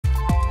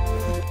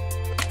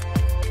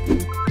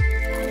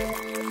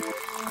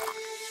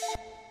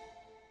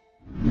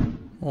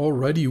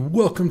Alrighty,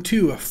 welcome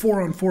to a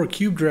 4-on-4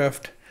 cube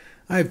draft.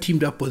 I have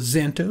teamed up with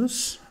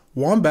Xantos,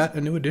 Wombat,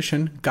 a new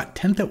addition, got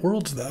 10th at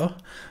Worlds though,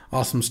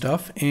 awesome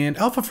stuff, and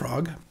Alpha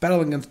Frog,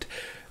 battling against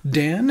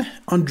Dan,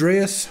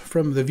 Andreas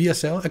from the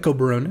VSL, Echo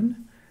Baronin,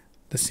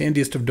 the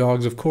sandiest of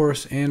dogs of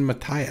course, and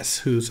Matthias,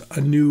 who's a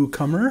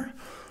newcomer.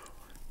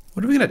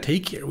 What are we going to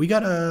take here? We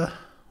got a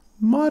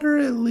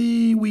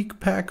moderately weak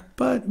pack,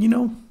 but you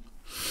know,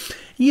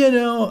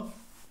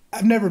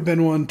 I've never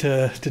been one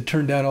to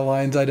turn down a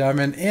Lion's Eye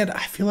Diamond, and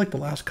I feel like the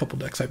last couple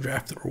decks I've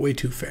drafted were way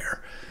too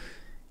fair.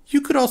 You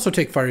could also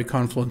take Fiery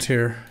Confluence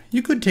here.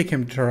 You could take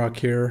him to Turok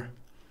here.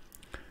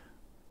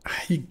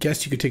 I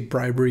guess you could take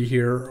Bribery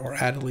here or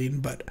Adeline,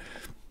 but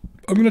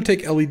I'm going to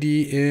take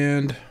LED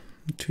and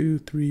 2,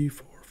 3,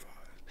 4, 5.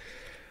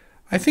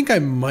 I think I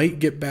might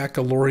get back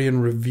a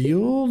Lorien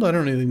Revealed. I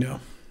don't really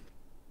know.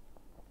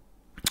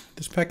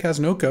 This pack has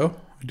an Oko.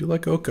 I do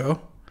like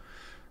Oko.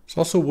 There's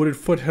also Wooded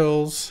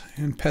Foothills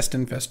and Pest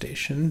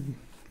Infestation.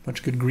 Bunch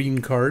of good green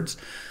cards.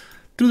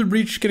 Through the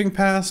Breach getting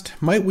past.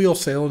 Might wheel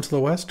Sail into the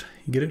West.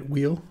 You get it?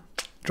 Wheel.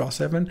 Draw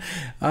 7.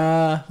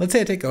 Let's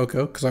say I take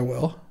Oko, because I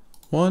will.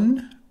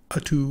 1, a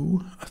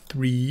 2, a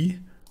 3,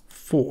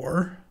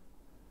 4,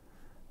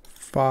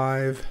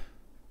 5.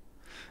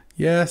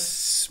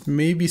 Yes,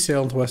 maybe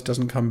Sail into the West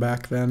doesn't come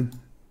back then.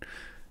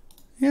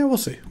 Yeah, we'll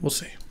see. We'll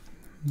see.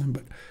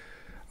 But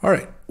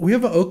alright, we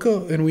have an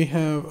Oko and we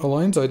have a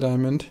Lion's Eye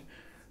Diamond.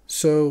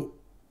 So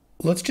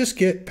let's just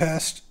get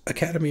past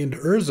Academy into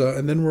Urza,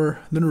 and then we're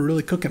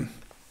really cooking.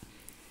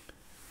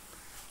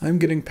 I'm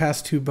getting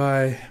passed to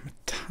by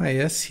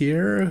Matthias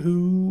here,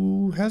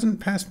 who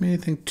hasn't passed me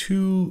anything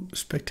too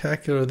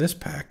spectacular this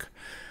pack.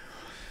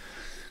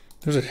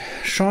 There's a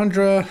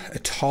Chandra, a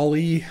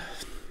Tali,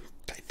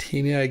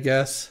 Titania, I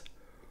guess.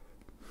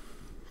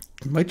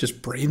 Might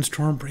just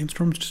Brainstorm.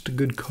 Brainstorm's just a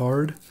good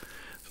card.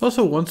 There's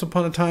also Once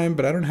Upon a Time,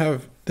 but I don't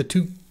have the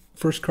two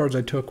first cards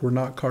I took were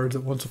not cards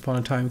that Once Upon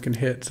a Time can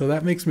hit, so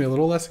that makes me a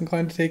little less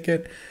inclined to take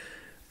it.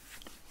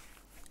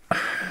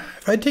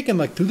 If I'd taken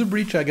like Through the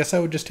Breach, I guess I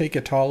would just take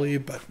a Tali,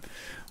 but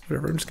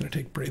whatever, I'm just going to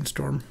take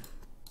Brainstorm.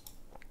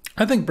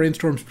 I think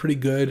Brainstorm's pretty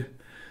good.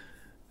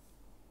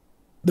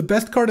 The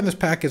best card in this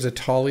pack is a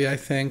Tali, I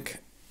think,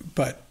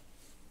 but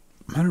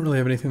I don't really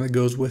have anything that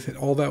goes with it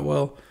all that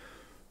well.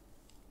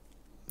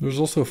 There's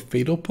also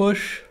Fatal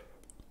Push,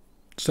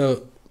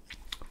 so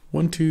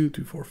 1, 2,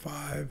 3, 4,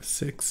 5,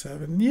 6,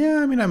 7.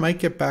 Yeah, I mean, I might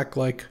get back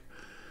like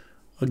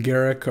a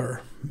Garrick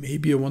or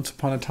maybe a Once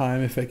Upon a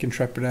Time if like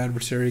Intrepid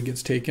Adversary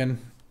gets taken.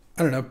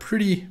 I don't know,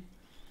 pretty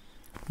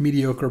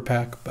mediocre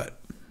pack, but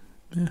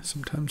yeah,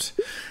 sometimes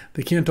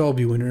they can't all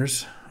be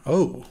winners.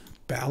 Oh,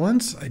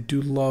 Balance. I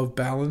do love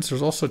Balance.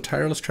 There's also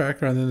Tireless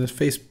Tracker, and then this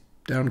face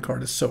down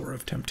card is Sower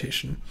of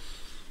Temptation.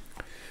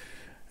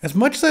 As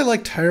much as I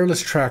like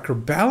Tireless Tracker,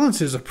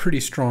 Balance is a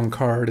pretty strong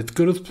card. It's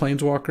good with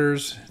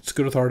Planeswalkers. It's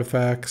good with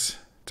artifacts.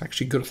 It's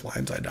actually good with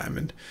Lion's Eye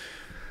Diamond.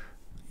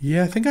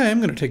 Yeah, I think I am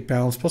going to take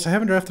Balance. Plus, I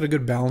haven't drafted a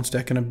good Balance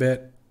deck in a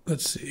bit.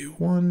 Let's see.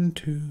 1,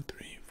 2,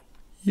 3, 4.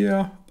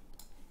 Yeah.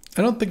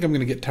 I don't think I'm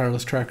going to get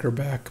Tireless Tracker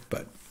back,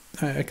 but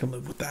I can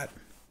live with that.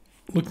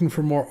 Looking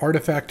for more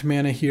artifact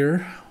mana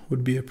here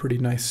would be a pretty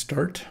nice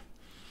start.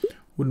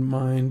 Wouldn't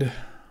mind.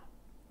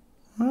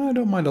 I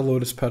don't mind a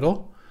Lotus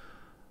Petal.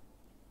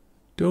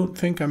 Don't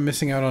think I'm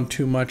missing out on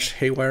too much.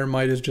 Haywire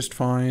Might is just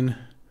fine.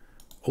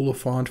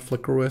 Oliphant,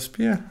 Flicker Wisp.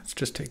 Yeah, let's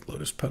just take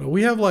Lotus Petal.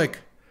 We have like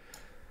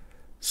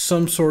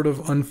some sort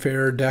of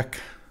unfair deck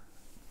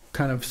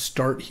kind of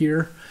start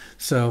here.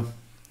 So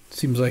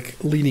seems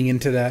like leaning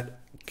into that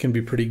can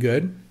be pretty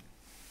good.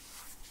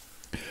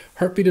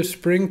 Heartbeat of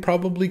Spring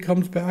probably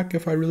comes back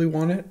if I really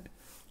want it.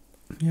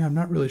 Yeah, I'm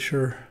not really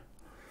sure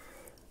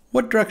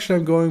what direction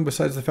I'm going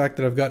besides the fact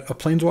that I've got a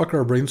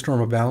Planeswalker, a Brainstorm,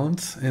 a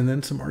Balance, and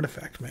then some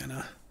artifact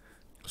mana.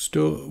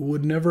 Still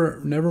would never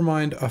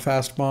mind a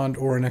Fastbond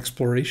or an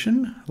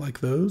Exploration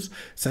like those.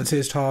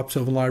 Sensei's Top,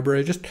 Sylvan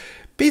Library, just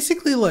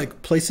basically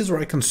like places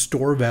where I can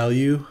store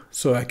value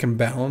so I can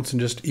balance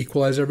and just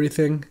equalize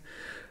everything.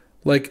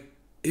 Like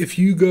if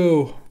you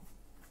go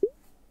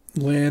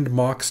land,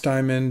 Mox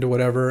Diamond,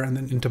 whatever, and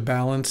then into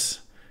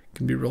Balance, it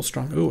can be real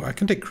strong. Oh, I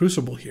can take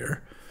Crucible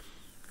here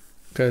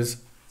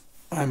because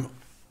I'm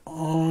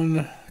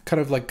on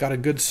kind of like got a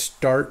good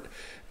start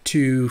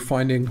to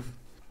finding,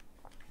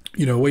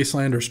 you know,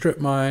 Wasteland or Strip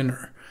Mine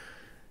or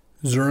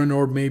Zuran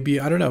Orb maybe.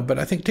 I don't know, but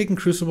I think taking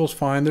Crucible is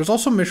fine. There's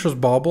also Mishra's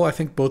Bauble. I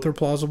think both are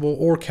plausible,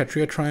 or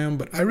Ketria Triumph,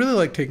 but I really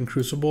like taking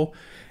Crucible.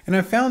 And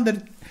I found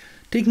that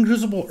taking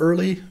Crucible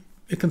early,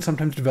 it can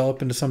sometimes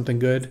develop into something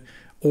good.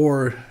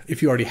 Or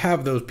if you already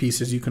have those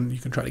pieces, you can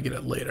try to get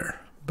it later.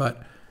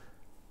 But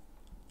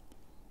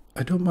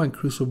I don't mind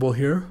Crucible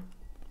here.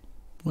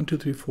 1, 2,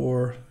 3,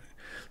 4.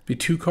 Be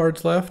 2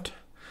 cards left.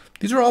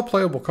 These are all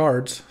playable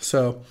cards,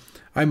 so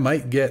I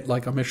might get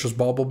like a Mishra's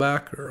Bauble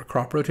back or a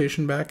Crop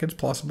Rotation back. It's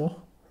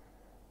possible.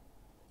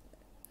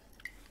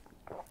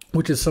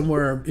 Which is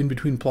somewhere in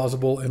between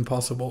plausible and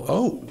possible.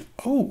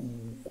 Oh.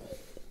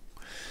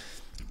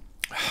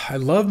 I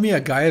love me a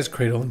Gaia's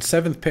Cradle, and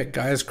 7th pick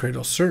Gaia's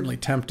Cradle, certainly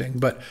tempting.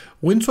 But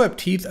Windswept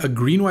Teeth, a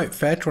green-white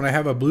fetch when I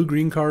have a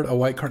blue-green card, a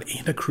white card,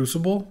 and a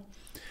Crucible.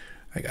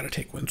 I gotta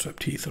take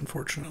Windswept Teeth,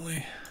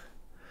 unfortunately.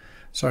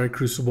 Sorry,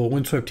 Crucible.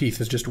 Windswept Teeth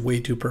is just way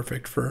too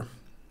perfect for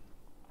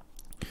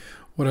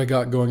what I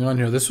got going on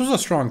here. This was a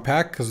strong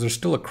pack because there's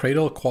still a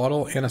Cradle, a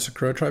Quaddle, and a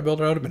Sakura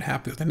Tri-Builder. I would have been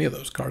happy with any of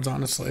those cards,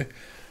 honestly.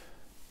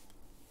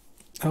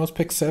 That was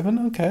pick 7?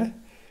 Okay.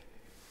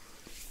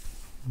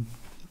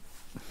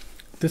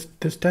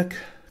 This deck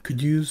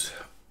could use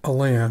a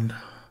land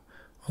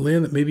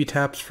that maybe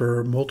taps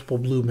for multiple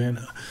blue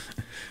mana.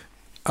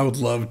 I would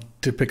love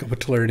to pick up a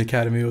Tolarian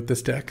Academy with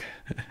this deck,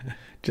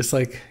 just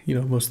like, you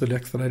know, most of the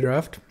decks that I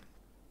draft.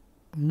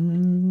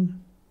 I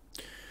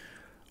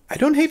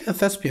don't hate a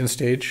Thespian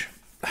Stage.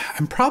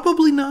 I'm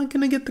probably not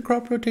going to get the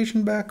crop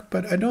rotation back,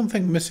 but I don't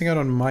think missing out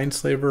on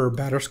Mindslaver or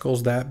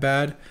Batterskull's that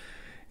bad,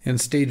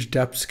 and Stage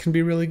Depths can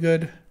be really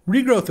good.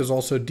 Regrowth is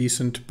also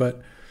decent,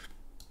 but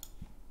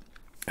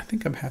I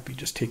think I'm happy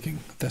just taking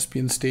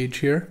Thespian Stage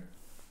here.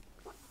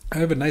 I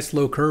have a nice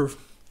low curve.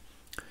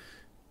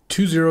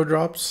 2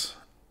 0-drops,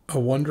 a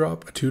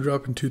 1-drop, a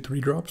 2-drop, and 2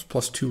 3-drops,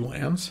 plus 2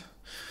 lands.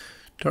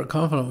 Dark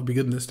Confidant would be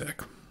good in this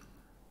deck.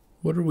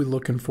 What are we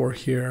looking for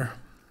here?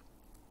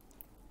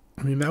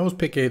 I mean, that was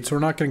pick 8, so we're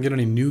not going to get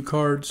any new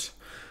cards.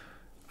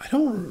 I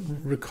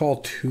don't recall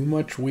too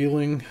much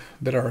wheeling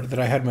that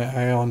I had my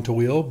eye on to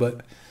wheel,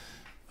 but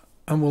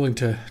I'm willing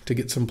to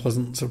get some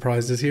pleasant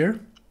surprises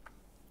here.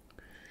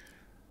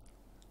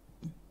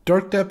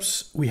 Dark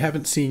Depths we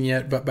haven't seen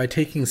yet, but by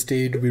taking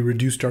Stage, we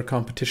reduced our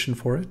competition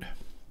for it.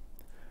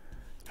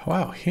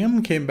 Wow,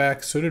 Him came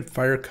back, so did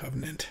Fire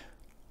Covenant.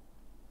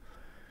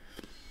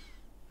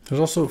 There's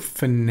also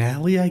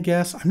Finale, I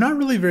guess. I'm not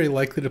really very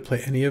likely to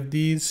play any of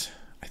these.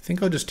 I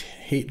think I'll just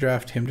hate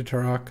draft Him to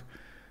Turok.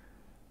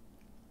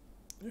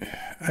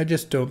 I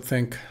just don't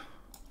think...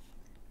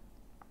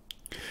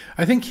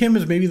 I think Him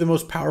is maybe the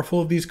most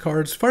powerful of these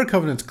cards. Fire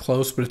Covenant's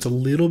close, but it's a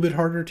little bit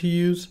harder to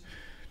use.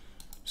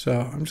 So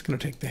I'm just going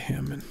to take the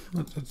Him and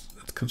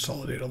let's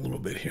consolidate a little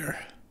bit here.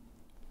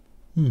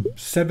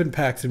 7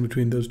 packs in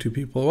between those two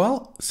people.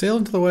 Well, Sail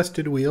into the West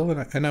did wheel,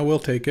 and I will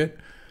take it.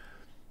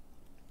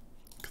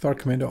 Cathar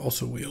Commando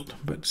also wheeled,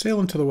 but Sail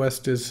into the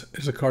West is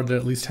a card that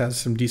at least has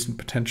some decent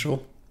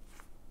potential.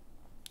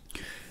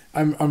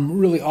 I'm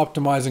really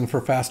optimizing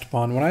for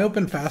Fastbond. When I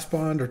open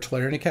Fastbond or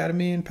Tolarian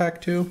Academy in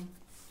pack 2,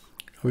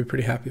 I'll be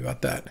pretty happy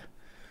about that.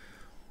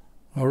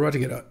 Well, we're about to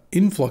get an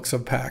influx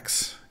of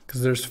packs,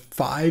 because there's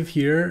 5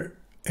 here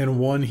and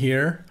 1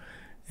 here,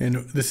 and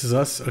this is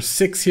us, or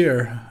 6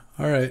 here.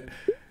 All right,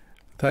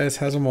 Matthias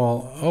has them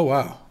all. Oh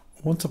wow,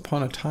 Once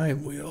Upon a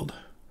Time wheeled.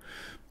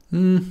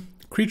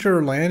 Creature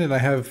or land, and I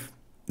have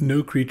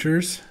no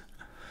creatures.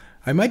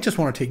 I might just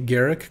want to take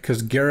Garruk,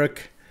 because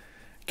Garruk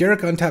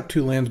untap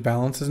 2 lands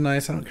balance is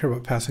nice. I don't care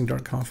about passing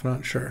Dark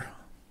Confidant, sure.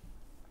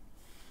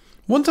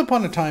 Once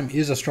Upon a Time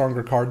is a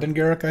stronger card than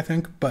Garruk, I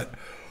think, but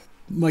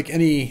like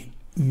any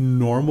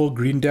normal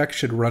green deck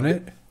should run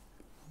it.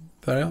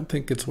 But I don't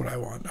think it's what I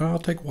want. I'll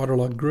take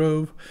Waterlogged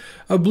Grove.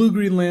 A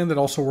blue-green land that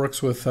also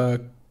works with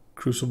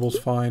Crucible's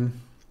fine.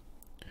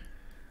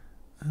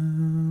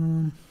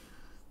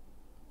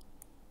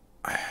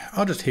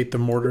 I'll just hate the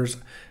Mortars.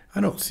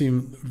 I don't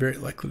seem very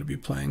likely to be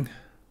playing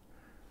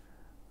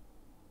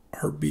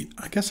Heartbeat.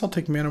 I guess I'll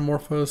take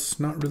Manamorphose.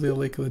 Not really a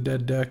Lake of the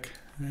Dead deck.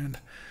 And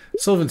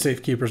Sylvan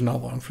Safekeeper's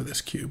not long for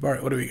this cube. All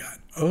right, what do we got?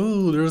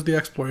 Oh, there's the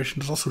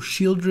Exploration. There's also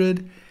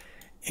Shieldred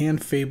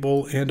and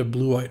Fable and a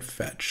blue-white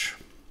fetch.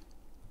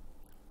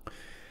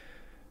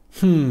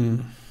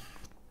 I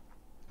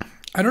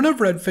don't have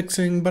red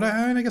fixing, but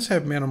I guess I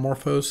have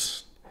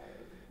Manamorphose.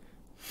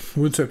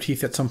 Windswept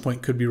Teeth at some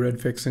point could be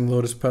red fixing.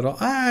 Lotus Petal.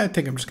 I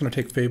think I'm just going to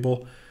take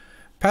Fable.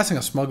 Passing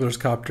a Smuggler's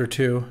Copter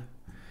too.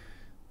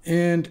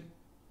 And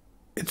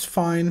it's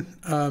fine.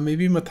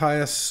 Maybe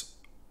Matthias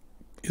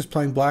is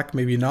playing black,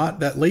 maybe not.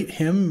 That late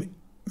Him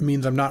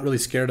means I'm not really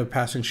scared of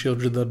passing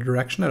Shieldred the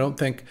direction. I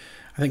think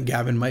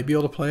Gavin might be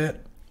able to play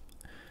it.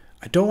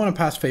 I don't want to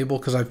pass Fable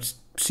because I've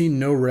seen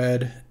no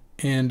red.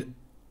 And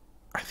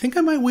I think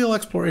I might wheel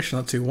Exploration.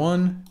 Let's see.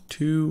 1,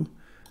 2,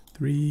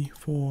 3,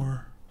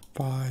 4,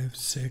 5,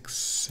 6,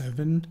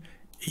 7,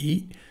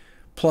 8.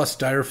 Plus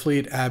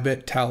Direfleet,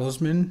 Abbot,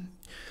 Talisman.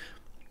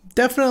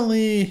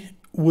 Definitely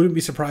wouldn't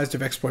be surprised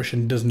if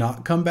Exploration does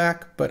not come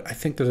back, but I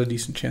think there's a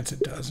decent chance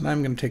it does. And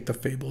I'm going to take the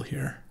Fable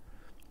here.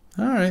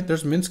 All right.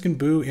 There's Minsk and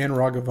Boo and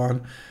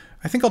Ragavan.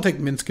 I think I'll take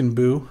Minsk and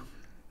Boo.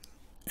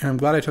 And I'm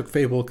glad I took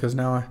Fable because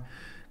now I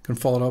can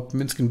follow it up.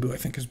 Minsk and Boo I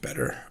think is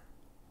better.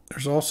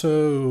 There's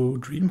also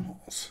Dream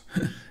Halls,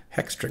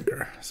 Hex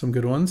Drinker, some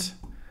good ones.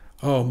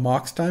 Oh,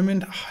 Mox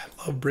Diamond. Oh,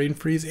 I love Brain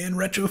Freeze and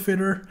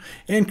Retrofitter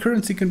and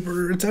Currency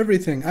Converter. It's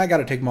everything. I got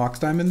to take Mox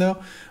Diamond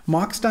though.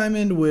 Mox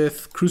Diamond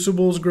with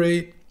Crucible is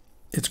great.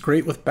 It's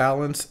great with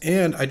balance.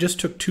 And I just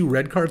took 2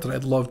 red cards that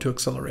I'd love to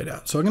accelerate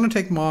out. So I'm going to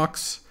take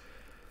Mox.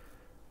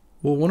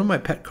 Will one of my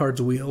pet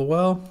cards wheel?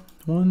 Well,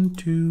 1,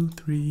 2,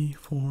 3,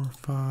 4,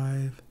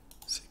 5,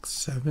 6,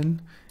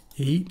 7,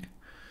 8.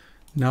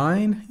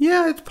 9?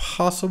 Yeah, it's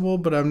possible,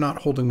 but I'm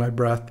not holding my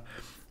breath.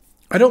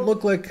 I don't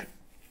look like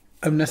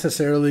I'm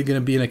necessarily going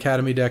to be an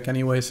Academy deck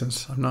anyway,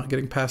 since I'm not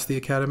getting past the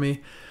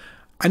Academy.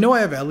 I know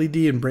I have LED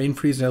and Brain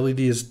Freeze, and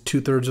LED is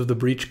 2/3 of the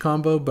Breach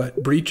combo,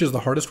 but Breach is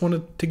the hardest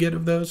one to get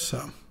of those,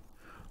 so.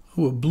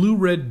 Ooh, a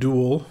blue-red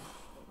duel.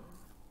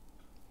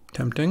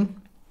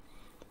 Tempting.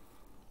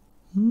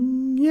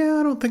 Yeah,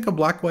 I don't think a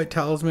black-white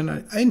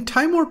talisman. And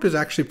Time Warp is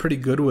actually pretty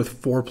good with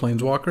 4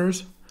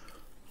 Planeswalkers.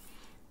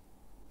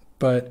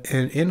 But,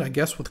 and I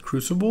guess with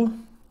Crucible.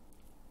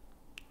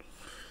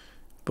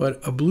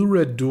 But a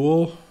blue-red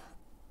duel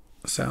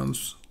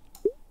sounds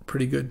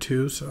pretty good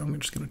too, so I'm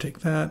just going to take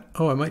that.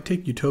 Oh, I might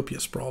take Utopia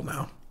Sprawl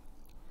now.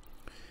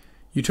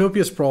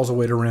 Utopia Sprawl is a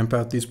way to ramp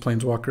out these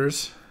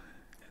Planeswalkers.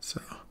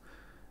 So I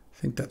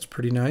think that's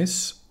pretty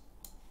nice.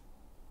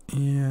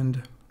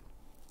 And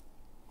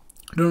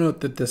I don't know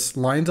that this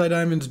Lion's Eye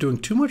Diamond is doing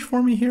too much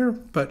for me here,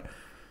 but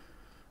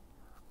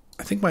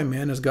I think my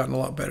mana has gotten a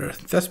lot better.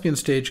 Thespian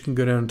Stage can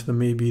go down to the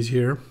maybes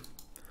here.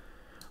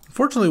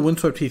 Unfortunately,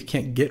 Windswept Heath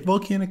can't get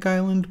Volcanic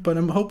Island, but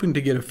I'm hoping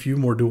to get a few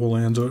more dual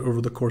lands over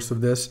the course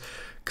of this,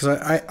 because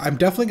I'm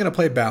definitely going to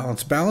play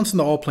Balance. Balance in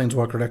the all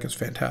Planeswalker deck is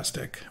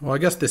fantastic. Well, I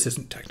guess this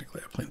isn't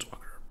technically a Planeswalker,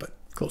 but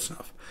close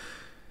enough.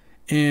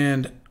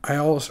 And I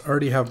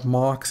already have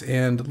Mox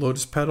and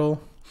Lotus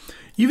Petal.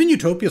 Even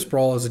Utopia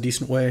Sprawl is a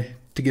decent way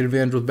to get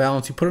advantage with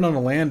Balance. You put it on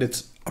a land,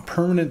 it's a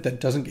permanent that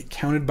doesn't get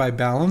counted by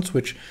Balance,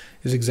 which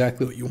is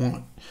exactly what you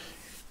want.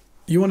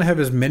 You want to have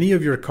as many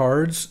of your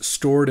cards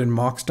stored in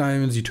Mox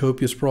Diamonds,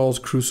 Utopia Sprawls,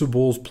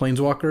 Crucibles,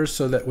 Planeswalkers,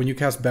 so that when you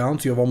cast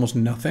Balance, you have almost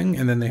nothing,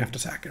 and then they have to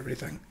sack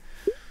everything.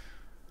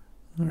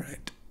 All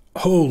right.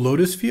 Oh,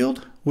 Lotus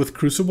Field with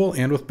Crucible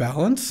and with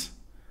Balance.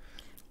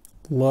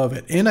 Love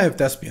it. And I have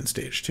Thespian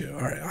Stage too.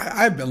 All right.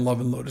 I've been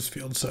loving Lotus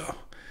Field, so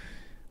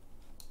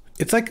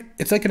it's like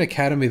an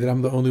Academy that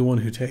I'm the only one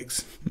who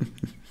takes.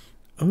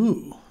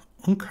 Ooh,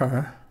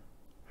 okay.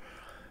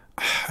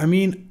 I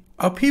mean,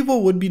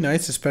 Upheaval would be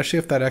nice, especially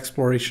if that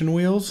Exploration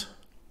wheels.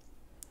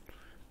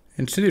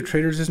 And City of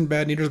Traders isn't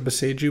bad, neither is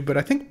Beseju, but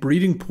I think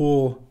Breeding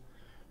Pool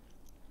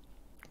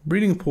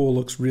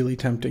looks really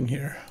tempting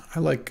here.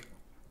 I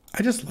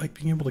just like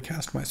being able to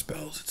cast my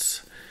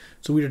spells.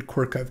 It's a weird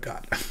quirk I've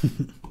got.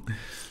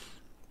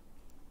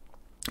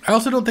 I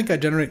also don't think I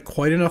generate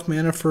quite enough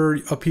mana for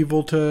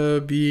Upheaval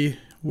to be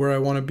where I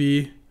want to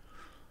be.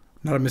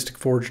 Not a Mystic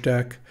Forge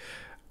deck.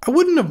 I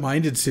wouldn't have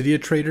minded City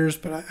of Traders,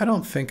 but I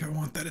don't think I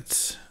want that.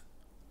 It's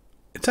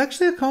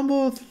actually a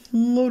combo with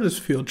Lotus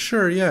Field.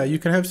 Sure, yeah, you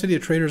can have City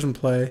of Traders in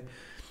play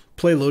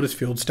Lotus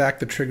Field, stack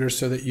the triggers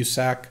so that you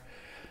sack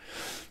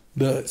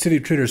the City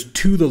of Traders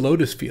to the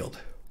Lotus Field.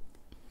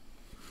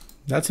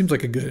 That seems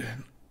like a good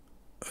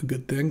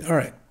thing. All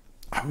right,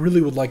 I really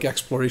would like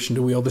Exploration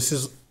to wheel. This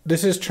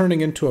is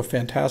turning into a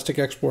fantastic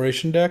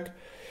Exploration deck,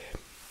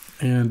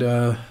 and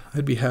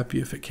I'd be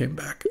happy if it came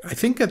back. I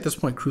think at this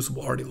point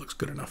Crucible already looks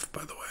good enough,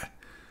 by the way.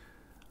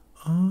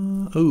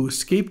 Oh,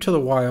 Escape to the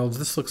Wilds.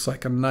 This looks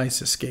like a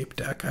nice escape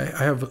deck. I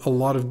have a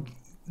lot of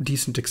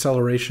decent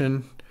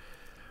acceleration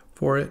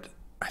for it.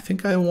 I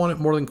think I want it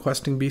more than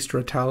Questing Beast or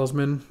a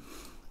Talisman.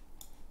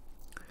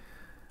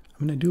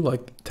 I mean, I do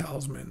like the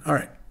Talisman. All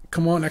right,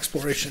 come on,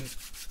 Exploration.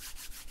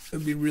 It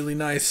would be really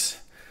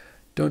nice.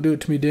 Don't do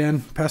it to me,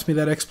 Dan. Pass me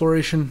that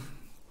Exploration.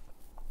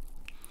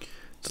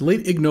 It's a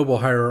late Ignoble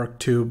Hierarch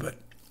too, but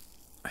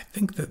I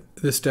think that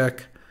this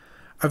deck...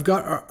 I've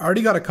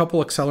already got a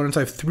couple accelerants.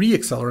 I have 3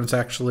 accelerants,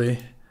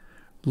 actually.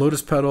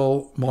 Lotus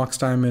Petal, Mox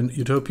Diamond,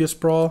 Utopia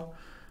Sprawl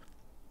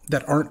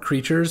that aren't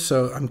creatures,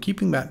 so I'm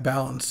keeping that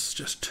balance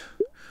just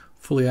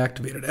fully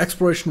activated.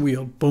 Exploration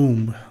Wheel,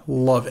 boom,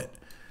 love it.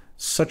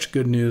 Such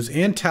good news.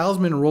 And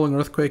Talisman, Rolling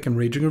Earthquake, and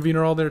Raging Ravine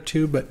are all there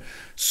too, but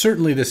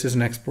certainly this is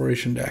an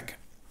Exploration deck.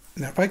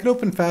 Now, if I could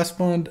open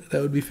Fastbond,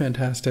 that would be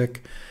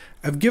fantastic.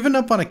 I've given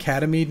up on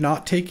Academy,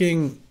 not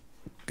taking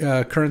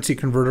Currency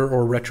Converter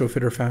or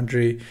Retrofitter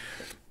Foundry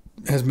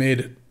has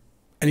made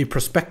any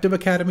prospective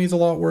academies a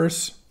lot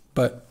worse,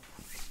 but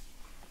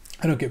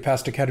I don't get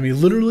past Academy.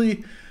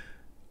 Literally,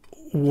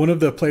 one of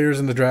the players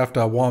in the draft,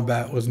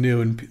 Wombat, was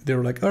new, and they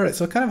were like, all right,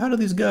 so kind of how do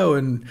these go?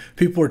 And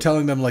people were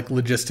telling them like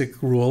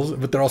logistic rules,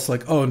 but they're also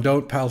like, oh, and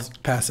don't pass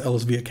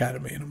LSV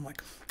Academy. And I'm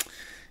like,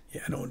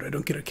 yeah, no wonder I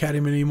don't get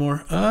Academy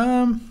anymore.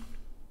 Wow,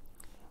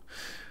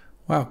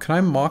 can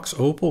I Mox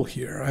Opal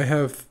here? I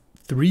have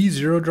 3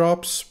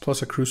 0-drops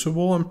plus a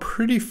Crucible. I'm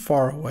pretty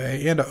far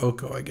away, and a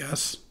Oko, I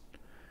guess. I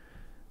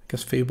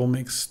guess Fable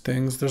makes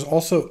things. There's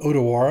also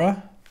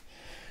Odawara.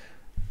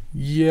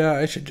 Yeah,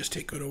 I should just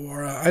take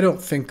Odawara. I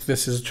don't think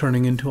this is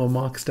turning into a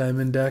Mox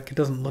Diamond deck. It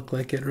doesn't look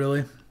like it,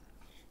 really.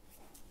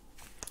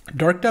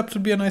 Dark Depths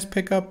would be a nice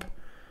pickup.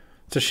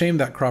 It's a shame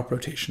that crop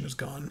rotation is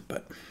gone,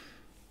 but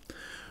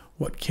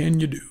what can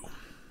you do?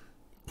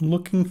 I'm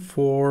looking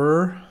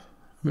for...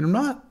 I mean, I'm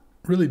not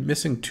really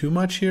missing too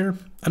much here.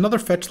 Another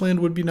fetch land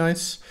would be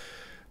nice.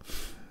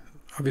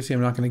 Obviously,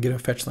 I'm not going to get a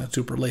fetch land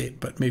super late,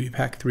 but maybe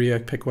pack 3, I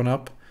pick one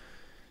up.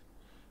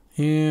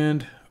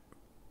 And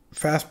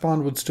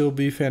Fastbond would still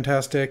be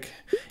fantastic.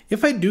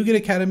 If I do get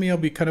Academy, I'll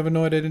be kind of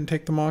annoyed I didn't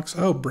take the Mox.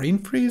 Oh, Brain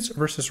Freeze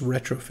versus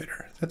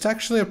Retrofitter. That's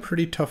actually a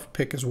pretty tough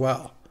pick as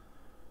well.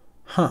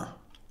 Huh.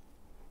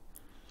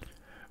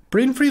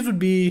 Brain Freeze would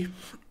be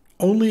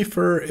only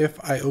for if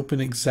I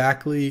open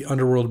exactly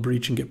Underworld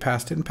Breach and get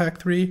past it in pack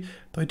 3,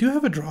 but I do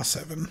have a draw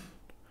 7.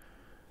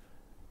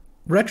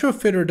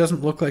 Retrofitter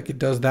doesn't look like it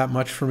does that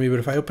much for me, but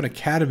if I open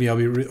Academy, I'll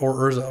be, or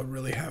Urza, I'll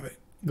really have it.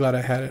 Glad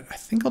I had it. I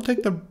think I'll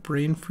take the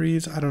Brain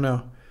Freeze. I don't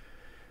know.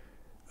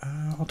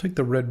 I'll take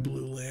the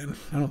red-blue land.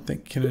 I don't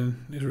think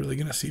Kinnan is really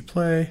going to see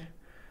play.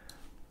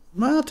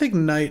 Well, I'll take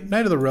Knight.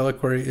 Knight of the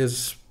Reliquary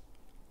is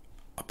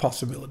a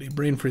possibility.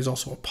 Brain Freeze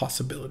also a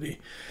possibility.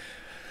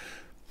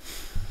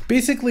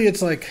 Basically,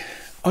 it's like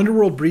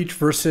Underworld Breach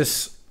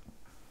versus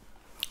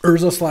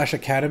Urza /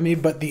 Academy,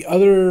 but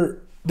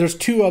there's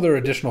two other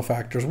additional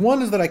factors.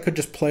 One is that I could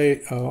just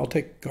play, I'll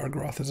take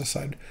Gargaroth as a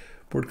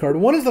sideboard card.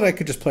 One is that I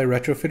could just play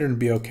Retrofitter and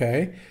be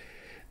okay.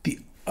 The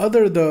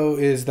other, though,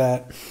 is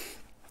that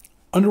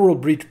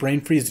Underworld Breach Brain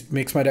Freeze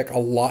makes my deck a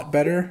lot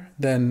better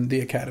than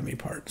the Academy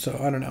part. So,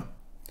 I don't know.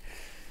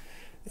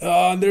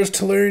 There's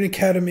Tolarian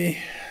Academy.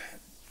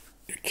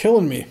 You're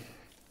killing me.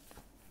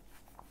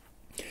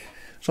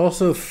 There's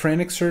also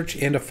Frantic Search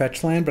and a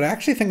Fetch Land, but I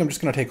actually think I'm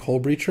just going to take Hull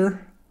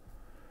Breacher.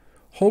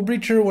 Hull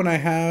Breacher when I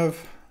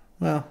have,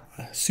 well,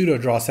 pseudo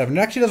draw 7.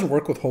 It actually doesn't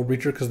work with Hull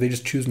Breacher because they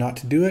just choose not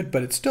to do it,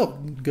 but it's still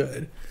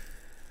good.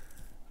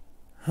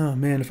 Oh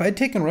man, if I had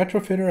taken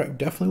Retrofitter, I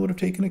definitely would have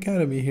taken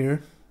Academy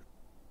here.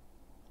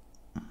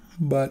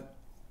 But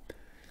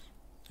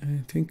I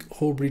think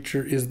Hull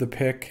Breacher is the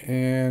pick,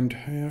 and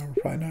yeah, we're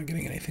probably not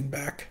getting anything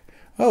back.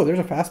 Oh, there's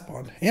a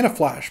Fastbond and a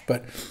Flash,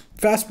 but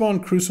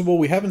Fastbond, Crucible,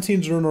 we haven't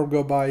seen Zuran Orb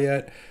go by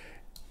yet.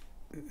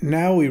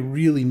 Now we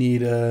really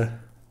need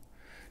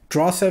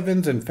draw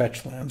 7s and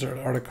fetch lands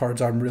are the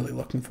cards I'm really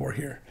looking for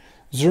here.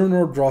 Zuran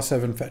Orb, draw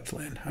 7, fetch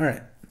land. All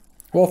right.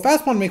 Well,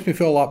 Fastbond makes me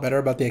feel a lot better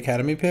about the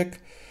Academy pick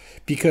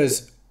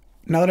because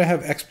now that I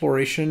have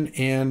Exploration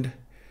and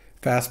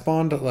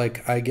Fastbond,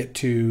 like I get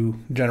to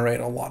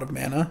generate a lot of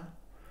mana.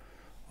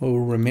 Oh,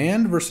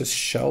 Remand versus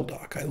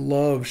Shelldock. I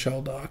love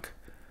Shelldock.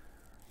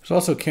 There's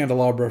also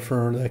Candelabra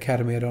for the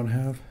Academy I don't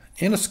have.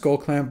 And a Skull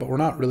Clamp, but we're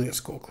not really a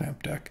Skull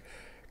Clamp deck.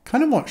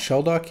 Kind of want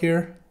Shelldock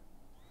here.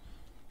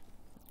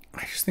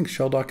 I just think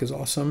Shelldock is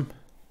awesome.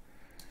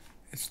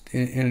 It's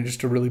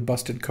just a really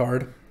busted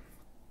card.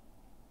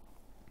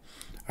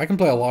 I can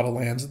play a lot of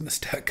lands in this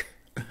deck.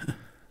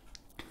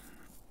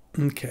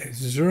 Okay,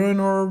 Zuran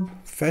Orb,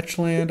 fetch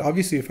land.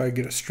 Obviously, if I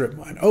get a strip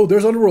mine. Oh,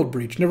 there's Underworld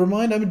Breach. Never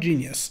mind, I'm a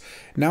genius.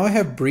 Now I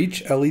have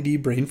Breach,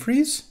 LED, Brain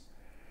Freeze.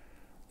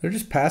 They're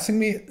just passing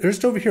me. They're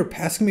just over here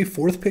passing me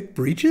 4th pick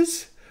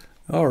breaches.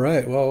 All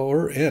right, well,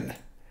 we're in.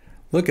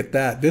 Look at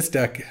that. This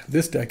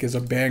deck is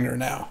a banger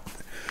now.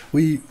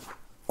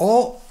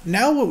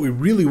 Now what we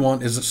really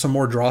want is some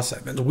more draw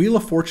 7s. Wheel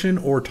of Fortune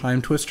or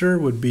Time Twister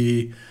would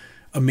be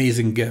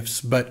amazing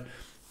gifts, but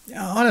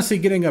honestly,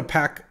 getting a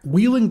pack,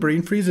 wheeling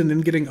Brain Freeze and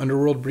then getting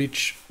Underworld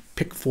Breach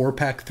pick 4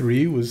 pack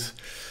 3 was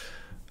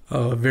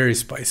very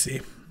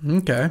spicy.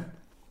 Okay.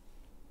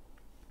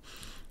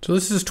 So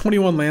this is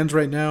 21 lands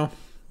right now.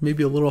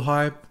 Maybe a little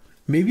high.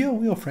 Maybe a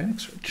Wheel of Frantic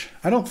Search.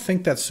 I don't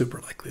think that's super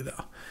likely,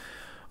 though.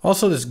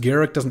 Also, this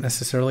Garruk doesn't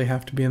necessarily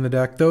have to be in the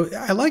deck, though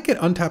I like it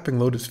untapping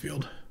Lotus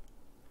Field.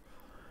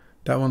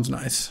 That one's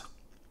nice.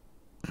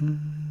 I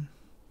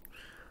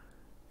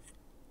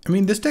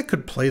mean, this deck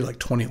could play like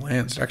 20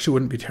 lands. It actually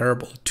wouldn't be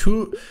terrible.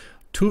 Two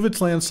of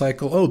its land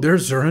cycle. Oh,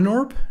 there's Zuran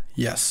Orb?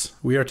 Yes,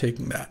 we are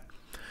taking that.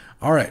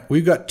 All right,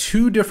 we've got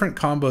 2 different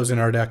combos in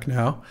our deck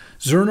now.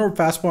 Zuran Orb,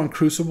 Fastbond,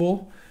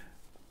 Crucible,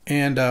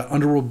 and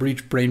Underworld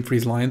Breach, Brain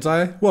Freeze, Lion's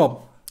Eye.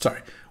 Well,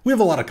 sorry. We have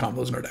a lot of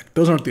combos in our deck.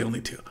 Those aren't the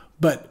only 2.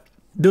 But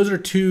those are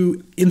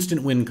 2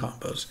 instant win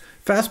combos.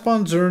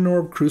 Fastbond, Zuran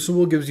Orb,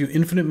 Crucible gives you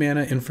infinite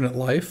mana, infinite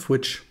life,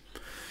 which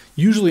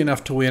usually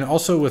enough to win.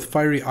 Also with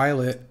Fiery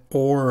Islet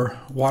or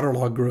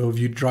Waterlog Grove,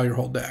 you draw your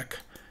whole deck.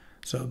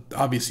 So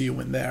obviously you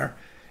win there.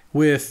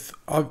 With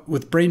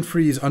Brain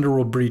Freeze,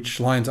 Underworld Breach,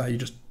 Lion's Eye, you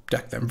just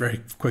deck them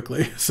very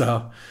quickly.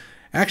 So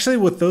actually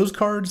with those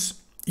cards,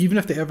 even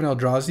if they have an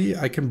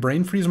Eldrazi, I can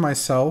Brain Freeze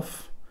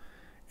myself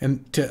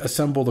and to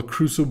assemble the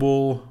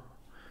Crucible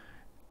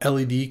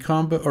LED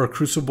combo or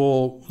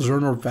Crucible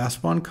Zuran Orb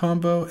Fastbond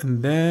combo,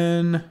 and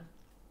then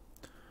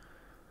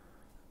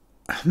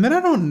I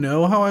don't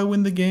know how I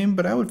win the game,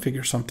 but I would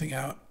figure something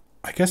out.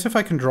 I guess if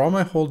I can draw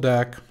my whole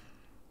deck,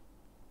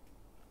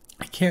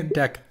 I can't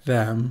deck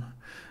them.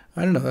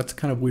 I don't know, that's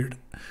kind of weird.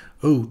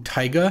 Oh,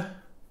 Taiga.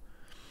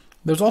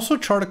 There's also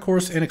Chart a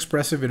Course and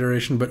Expressive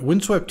Iteration, but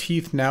Windswept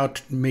Teeth now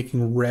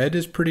making red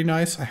is pretty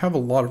nice. I have a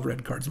lot of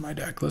red cards in my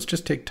deck. Let's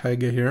just take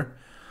Taiga here.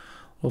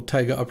 Little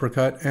Taiga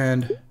Uppercut,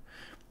 and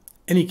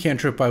any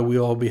cantrip I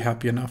wheel I'll be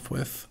happy enough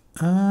with.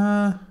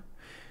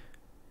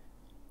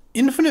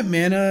 Infinite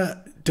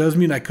mana does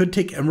mean I could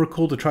take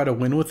Emrakul to try to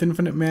win with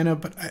infinite mana,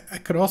 but I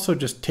could also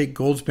just take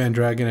Goldspan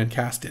Dragon and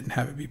cast it and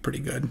have it be pretty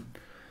good.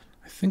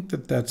 I think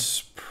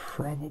that's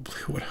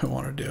probably what I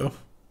want to do.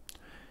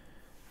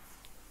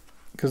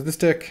 Because this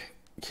deck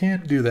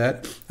Can't do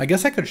that. I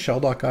guess I could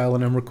Shelldock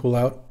Island and Emrakul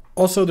out.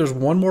 Also, there's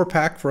one more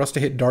pack for us to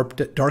hit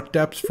dark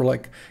depths for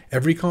like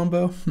every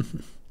combo.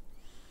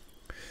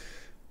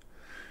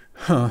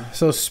 Huh.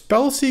 So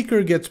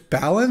Spellseeker gets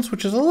Balance,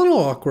 which is a little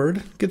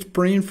awkward. Gets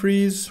Brain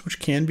Freeze, which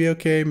can be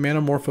okay.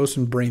 Manamorphose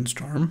and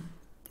Brainstorm.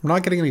 We're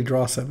not getting any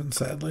draw 7,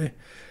 sadly.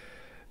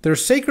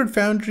 There's Sacred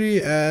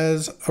Foundry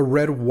as a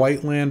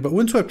red-white land, but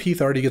Windswept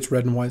Heath already gets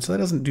red and white, so that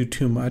doesn't do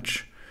too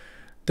much.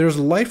 There's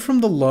Light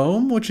from the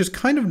Loam, which is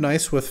kind of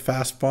nice with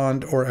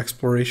Fastbond or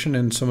Exploration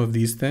and some of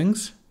these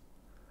things.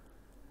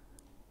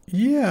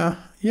 Yeah,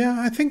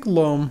 I think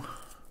Loam.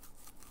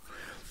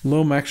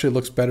 Loam actually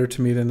looks better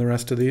to me than the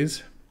rest of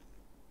these.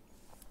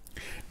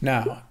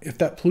 Now, if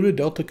that Pluto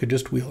Delta could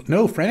just wheel it.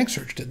 No, Frantic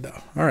Search did,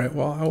 though. All right,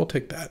 well, I will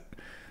take that.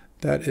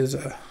 That is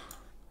a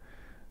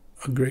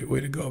great way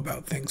to go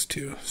about things,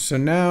 too. So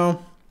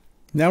now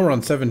we're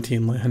on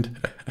 17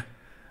 land.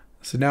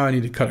 So now I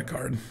need to cut a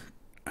card.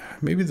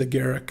 Maybe the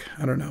Garrick.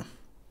 I don't know.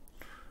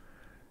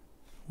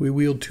 We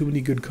wheeled too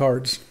many good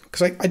cards.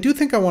 Because I do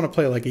think I want to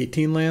play like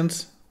 18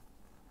 lands.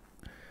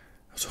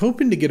 I was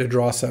hoping to get a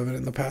draw 7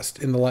 in the past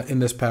in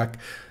this pack.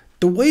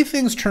 The way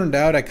things turned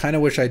out, I kind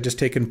of wish I'd just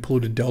taken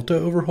Polluted Delta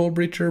over Hull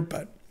Breacher,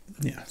 but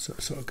yeah, so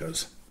it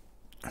goes.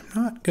 I'm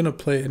not going to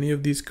play any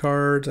of these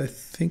cards. I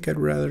think I'd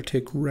rather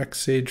take Rex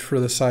Sage for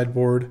the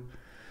sideboard.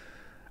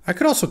 I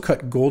could also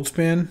cut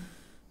Goldspan.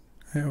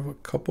 I have a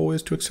couple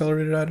ways to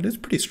accelerate it out. It is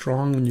pretty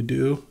strong when you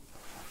do.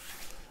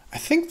 I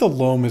think the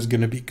Loam is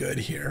going to be good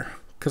here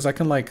because I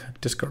can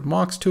like discard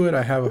Mox to it.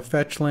 I have a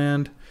fetch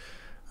land.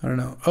 I don't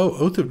know. Oh,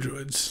 Oath of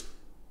Druids.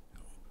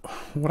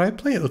 Would I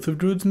play Oath of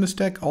Druids in this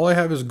deck? All I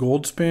have is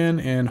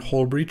Goldspan and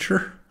Hull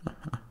Breacher.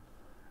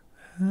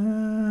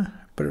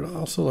 But it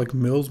also like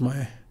mills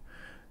my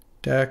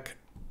deck.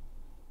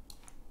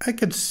 I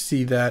could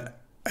see that.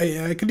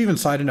 I could even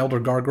side an Elder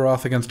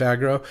Gargaroth against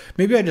aggro.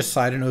 Maybe I just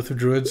side an Oath of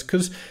Druids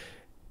because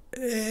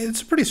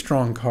it's a pretty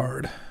strong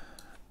card.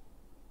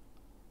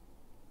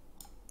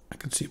 I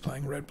could see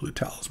playing Red-Blue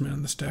Talisman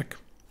in this deck.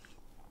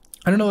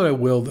 I don't know that I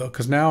will, though,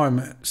 because now I'm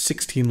at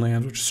 16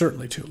 lands, which is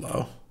certainly too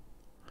low.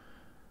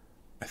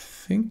 I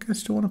think I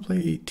still want to play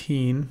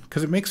 18,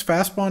 because it makes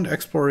Fastbond,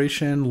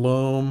 Exploration,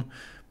 Loam,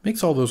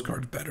 makes all those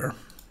cards better.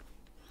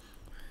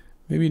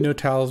 Maybe no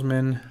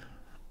Talisman.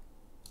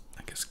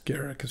 I guess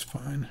Garrick is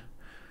fine.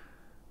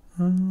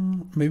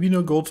 Maybe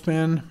no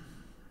Goldspan.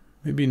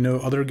 Maybe no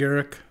other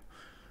Garrick.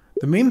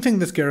 The main thing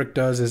this Garrick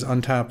does is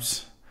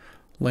untaps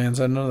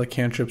lands. I know the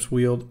cantrips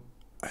wheeled.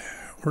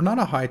 We're not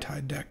a high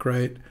tide deck,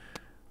 right?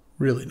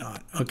 Really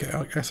not. Okay,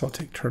 I guess I'll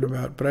take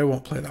Turnabout, but I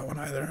won't play that one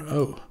either.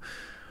 Oh,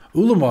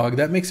 Ulamog.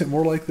 That makes it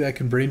more likely I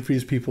can brain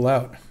freeze people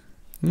out.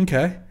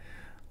 Okay.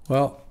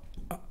 Well,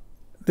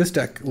 this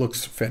deck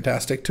looks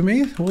fantastic to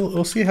me.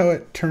 We'll see how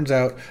it turns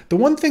out. The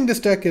one thing this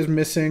deck is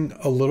missing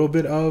a little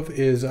bit of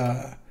is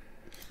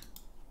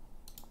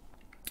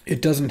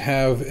it doesn't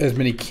have as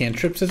many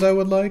cantrips as I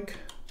would like.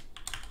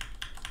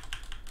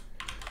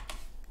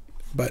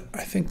 But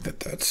I think that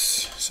that's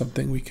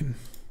something we can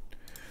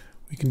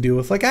deal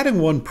with. Like adding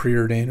one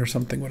Preordain or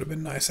something would have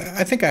been nice.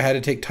 I think I had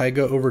to take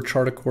Taiga over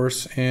Chart a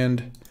Course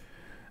and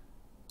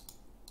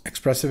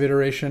Expressive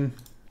Iteration.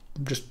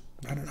 Just,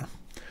 I don't know.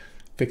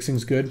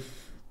 Fixing's good.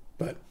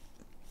 But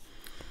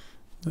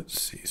let's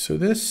see. So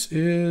this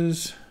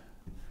is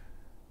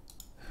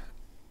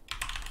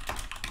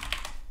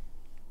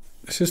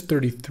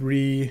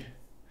 33.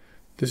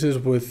 This is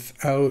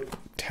without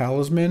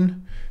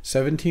Talisman.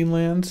 17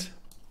 lands.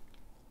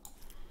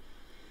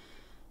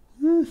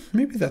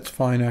 Maybe that's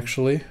fine,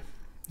 actually.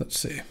 Let's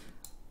see.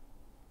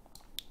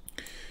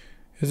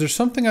 Is there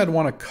something I'd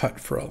want to cut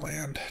for a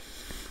land?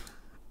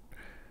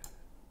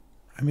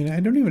 I mean, I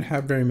don't even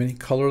have very many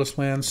colorless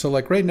lands. So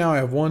like right now I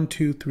have 1,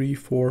 2, 3,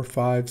 4,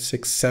 5,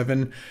 6,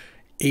 7,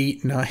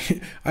 8,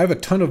 9. I have a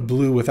ton of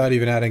blue without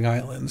even adding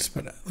islands.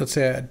 But let's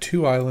say I had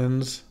 2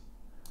 islands,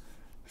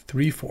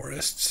 3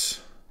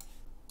 forests,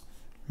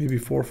 maybe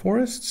 4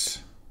 forests.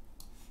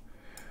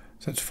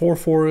 So that's 4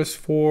 forests,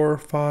 4,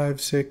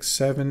 5, 6,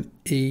 7,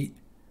 8,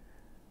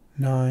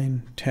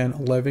 9, 10,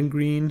 11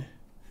 green.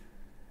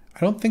 I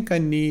don't think I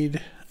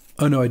need...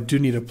 Oh, no, I do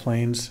need a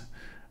plains.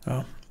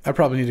 Oh, I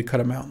probably need to cut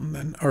a mountain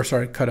then. Or,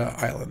 sorry, cut an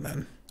island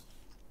then.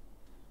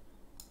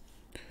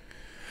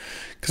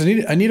 Because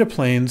I need a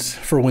plains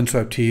for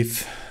Windswept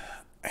Heath.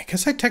 I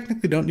guess I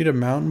technically don't need a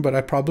mountain, but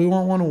I probably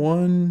want one.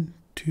 1,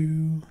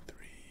 2, 3.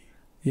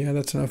 Yeah,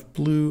 that's enough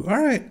blue.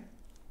 All right.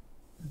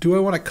 Do I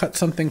want to cut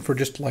something for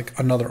just like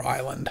another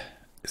island?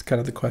 Is kind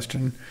of the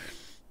question.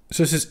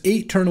 So this is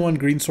 8 turn 1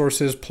 green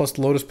sources plus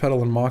Lotus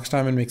Petal and Mox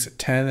Diamond makes it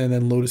 10, and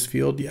then Lotus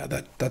Field. Yeah,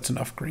 that's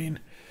enough green.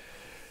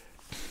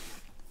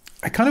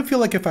 I kind of feel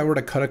like if I were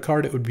to cut a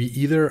card, it would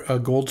be either a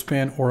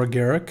Goldspan or a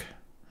Garrick.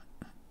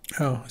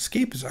 Oh,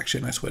 Escape is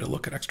actually a nice way to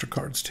look at extra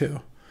cards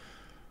too.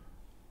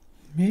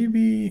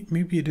 Maybe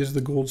it is the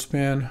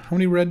Goldspan. How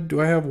many red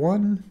do I have?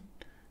 1,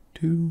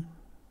 2,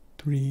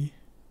 3,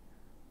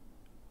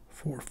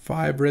 4,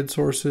 5 red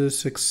sources,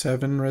 6,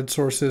 7 red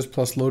sources,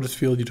 plus Lotus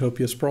Field,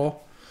 Utopia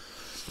Sprawl.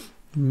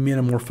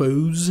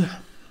 Manamorphose.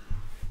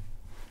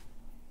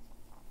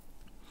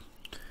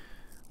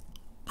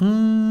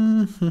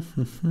 There's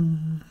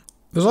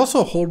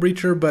also a Hull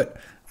Breacher, but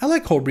I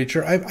like Hull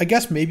Breacher. I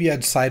guess maybe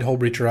I'd side Hull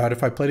Breacher out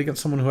if I played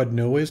against someone who had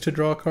no ways to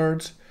draw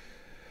cards.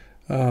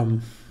 But,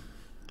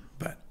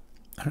 all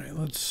right,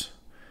 let's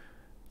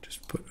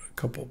just put a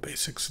couple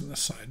basics in the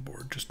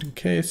sideboard just in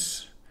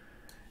case.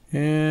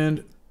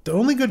 And the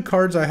only good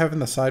cards I have in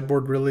the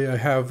sideboard, really, I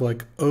have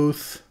like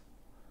Oath.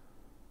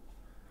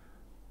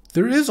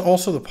 There is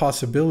also the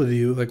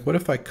possibility, like, what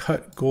if I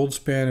cut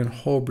Goldspan and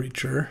Hull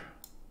Breacher?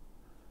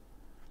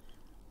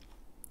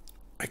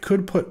 I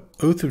could put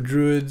Oath of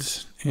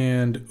Druids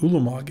and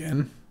Ulamog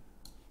in.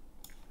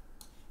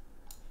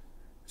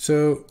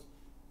 So,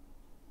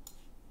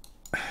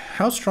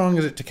 how strong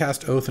is it to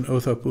cast Oath and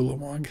Oath up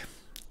Ulamog?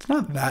 It's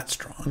not that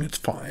strong. It's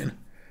fine.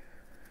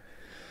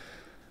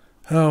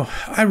 Oh,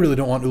 I really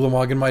don't want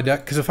Ulamog in my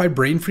deck, because if I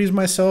brain freeze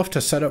myself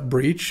to set up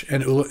Breach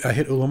and I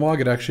hit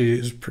Ulamog, it actually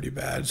is pretty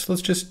bad. So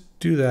let's just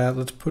do that.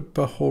 Let's put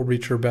the Hull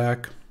Breacher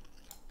back.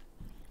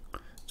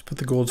 Let's put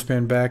the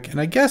Goldspan back. And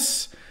I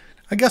guess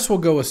we'll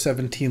go with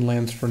 17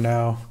 lands for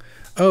now.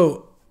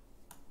 Oh,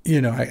 you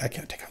know, I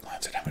can't take out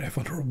lands. I have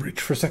Underworld Breach.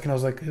 For a second, I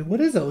was like,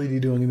 what is LED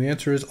doing? And the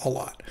answer is a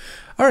lot.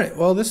 All right,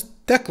 well, this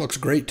deck looks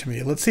great to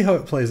me. Let's see how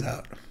it plays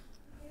out.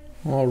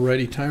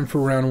 Alrighty, time for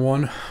round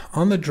one.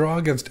 On the draw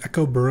against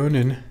Echo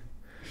Baronin.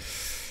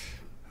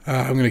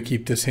 I'm going to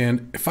keep this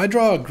hand. If I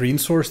draw a green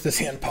source, this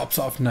hand pops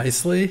off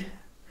nicely.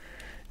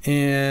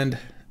 And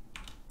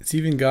it's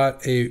even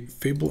got a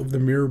Fable of the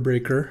Mirror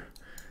Breaker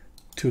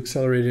to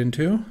accelerate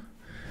into.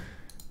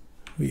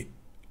 We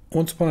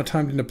once upon a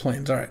time into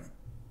Plains. All right.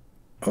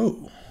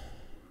 Oh.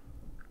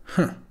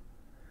 Huh.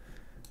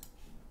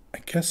 I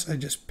guess I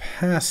just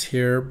pass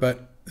here,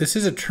 but this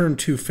is a turn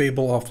 2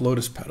 Fable off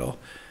Lotus Petal.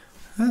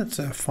 That's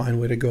a fine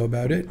way to go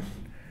about it.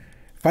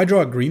 If I draw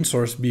a green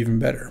source, it'd be even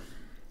better.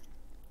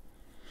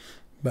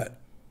 But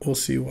we'll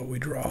see what we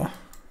draw.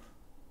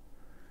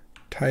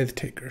 Tithe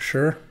Taker,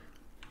 sure.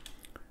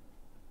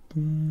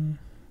 And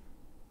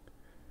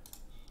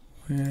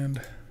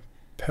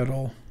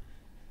Petal.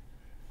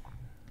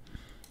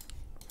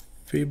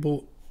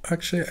 Fable.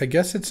 Actually, I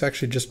guess it's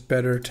actually just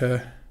better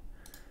to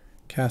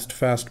cast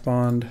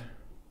Fastbond,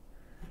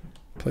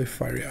 play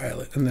Fiery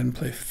Islet, and then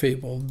play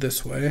Fable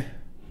this way.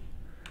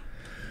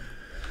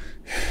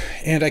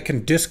 And I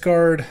can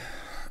discard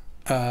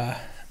Life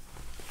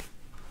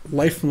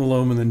from the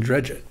Loam and then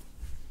dredge it.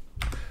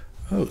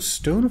 Oh,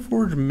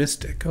 Stoneforge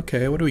Mystic.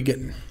 Okay, what are we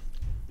getting?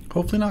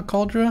 Hopefully not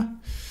Cauldra.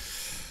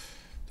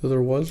 Though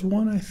there was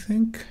one, I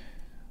think.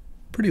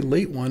 Pretty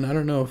late one. I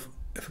don't know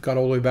if it got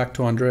all the way back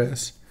to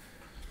Andreas.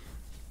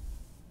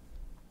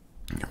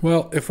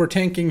 Well, if we're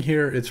tanking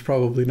here, it's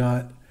probably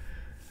not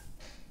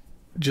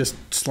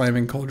just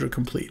slamming Cauldra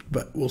complete,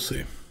 but we'll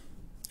see.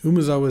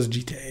 Umezawa's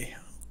Jite.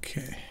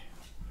 Okay.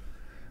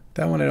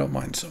 That one I don't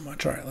mind so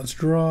much. All right, let's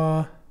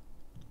draw.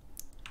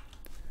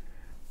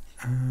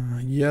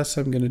 Yes,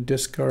 I'm going to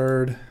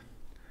discard.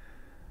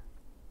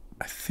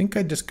 I think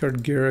I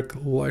discard Garrick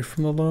Life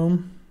from the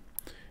Loam.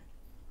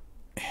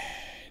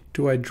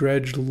 Do I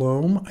dredge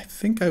Loam? I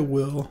think I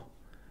will.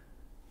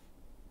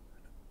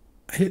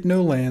 I hit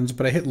no lands,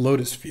 but I hit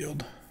Lotus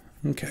Field.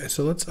 Okay,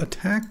 so let's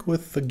attack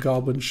with the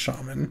Goblin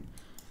Shaman.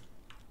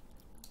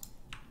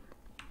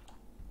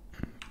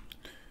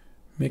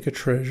 Make a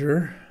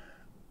treasure.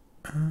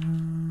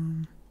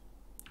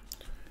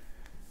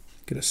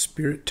 Get a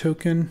spirit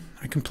token.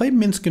 I can play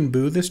Minsk and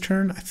Boo this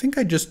turn. I think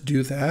I just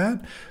do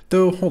that.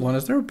 Though, hold on,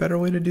 is there a better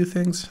way to do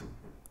things?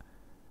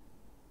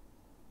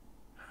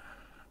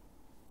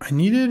 I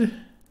needed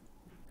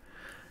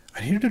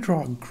to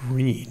draw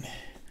green.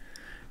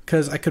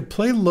 Because I could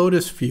play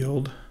Lotus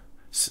Field,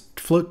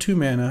 float 2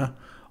 mana,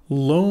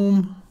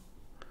 loam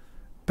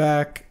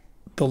back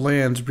the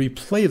lands,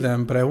 replay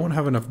them, but I won't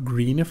have enough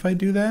green if I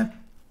do that.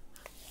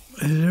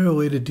 Is there a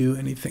way to do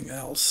anything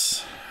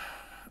else?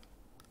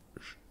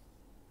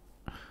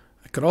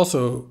 I could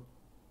also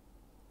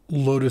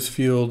Lotus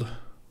Field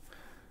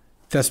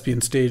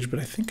Thespian Stage, but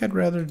I think I'd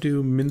rather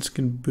do Minsk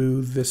and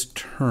Boo this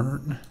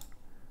turn.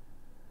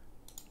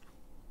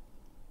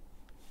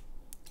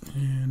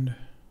 And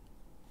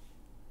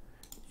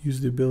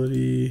use the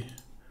ability,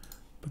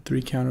 put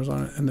 3 counters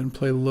on it, and then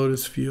play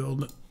Lotus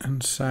Field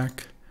and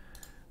sack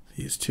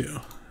these 2.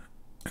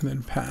 And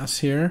then pass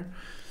here.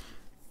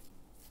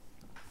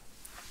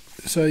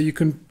 So you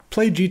can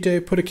play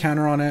Jite, put a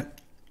counter on it,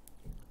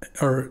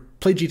 or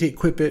play Jite,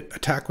 equip it,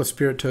 attack with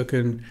Spirit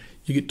Token.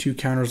 You get 2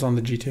 counters on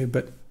the Jite,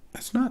 but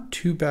that's not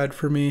too bad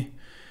for me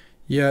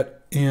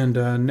yet. And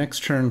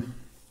next turn,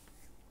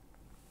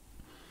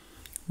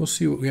 we'll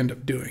see what we end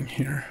up doing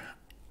here.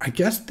 I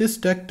guess this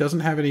deck doesn't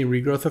have any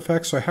regrowth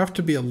effects, so I have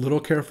to be a little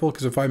careful,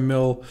 because if I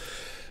mill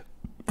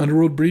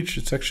Underworld Breach,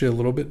 it's actually a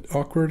little bit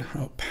awkward.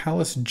 Oh,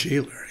 Palace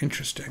Jailer,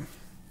 interesting.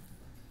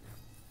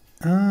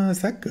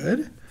 Is that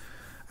good?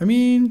 I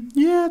mean,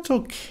 yeah, it's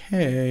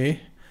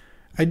okay.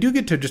 I do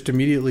get to just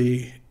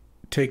immediately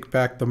take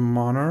back the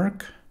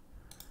Monarch.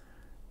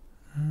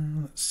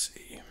 Let's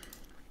see.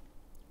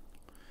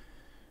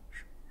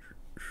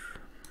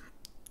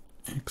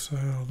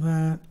 Exile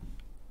that.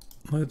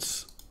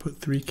 Let's put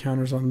 3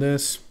 counters on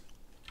this.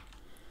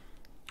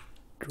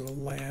 Draw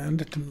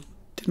land.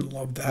 Didn't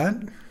love that.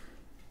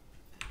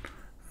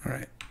 All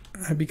right,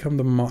 I become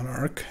the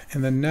monarch,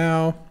 and then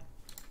now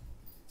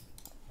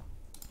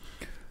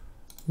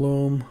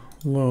loam,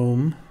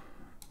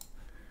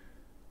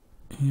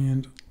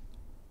 and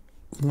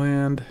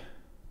land.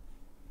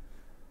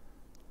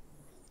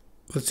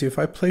 Let's see, if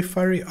I play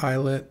Fiery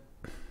Islet,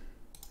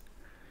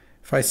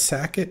 if I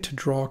sack it to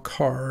draw a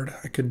card,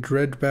 I could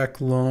dredge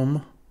back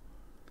loam.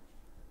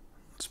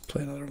 Let's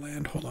play another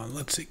land. Hold on,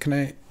 let's see. Can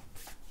I,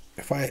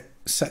 if I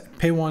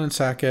pay 1 and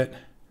sack it,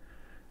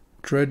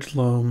 dredge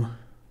loam.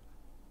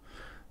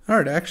 All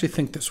right, I actually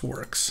think this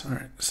works. All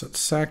right, so let's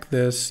sack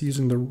this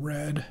using the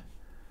red.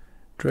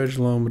 Dredge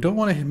loam. Don't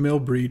want to mill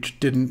breach.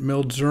 Didn't.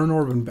 Milled Zuran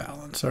Orb and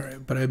Balance. All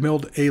right, but I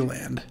milled a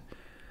land.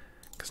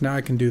 Because now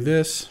I can do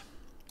this.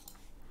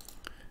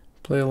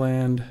 Play a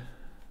land.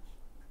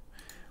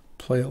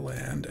 Play a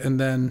land. And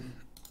then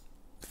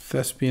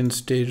Thespian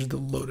stage the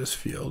Lotus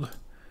Field.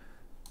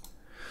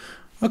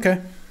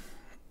 Okay.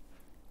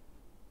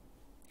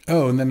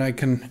 Oh, and then I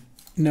can...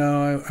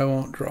 No, I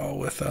won't draw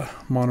with a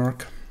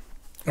Monarch.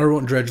 Or I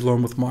won't dredge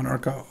loam with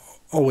Monarch.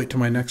 I'll wait till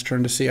my next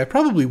turn to see. I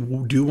probably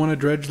do want to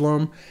dredge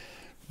loam,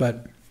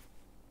 but...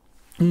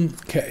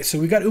 Okay, so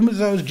we got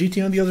Umezawa's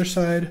GT on the other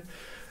side.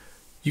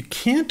 You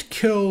can't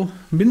kill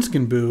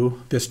Minskin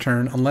Boo this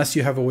turn unless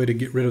you have a way to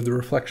get rid of the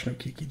reflection of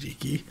Kiki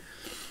Jiki.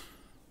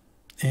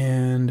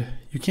 And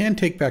you can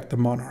take back the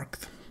Monarch,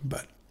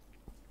 but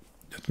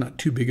that's not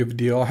too big of a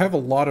deal. I have a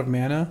lot of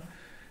mana.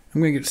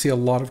 I'm going to get to see a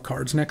lot of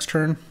cards next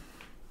turn.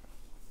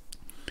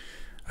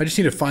 I just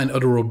need to find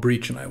Underworld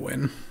Breach and I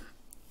win.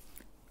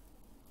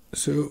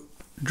 So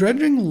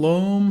dredging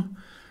loam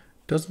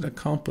doesn't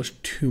accomplish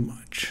too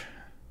much.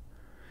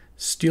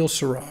 Steel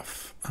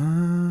Seraph.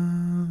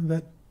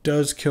 That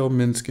does kill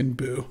Minskin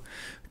Boo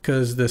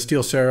because the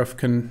Steel Seraph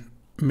can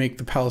make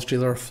the Palace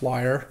Jailer a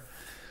flyer.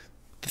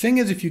 The thing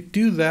is, if you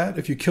do that,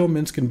 if you kill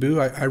Minskin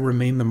Boo, I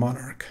remain the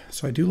Monarch.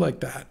 So I do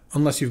like that,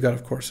 unless you've got,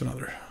 of course,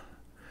 another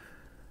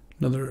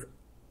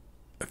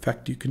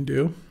effect you can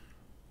do.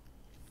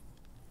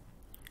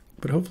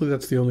 But hopefully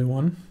that's the only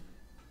one.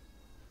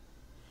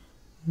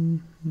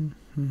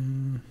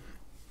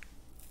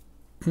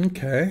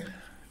 Okay,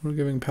 we're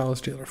giving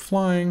Palace Jailer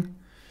flying.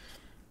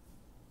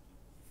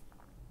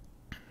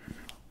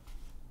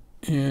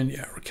 And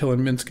yeah, we're killing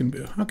Minskin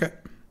Boo. Okay.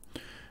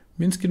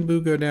 Minskin Boo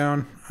go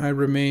down. I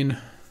remain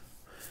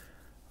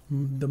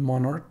the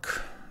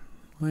Monarch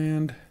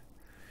land.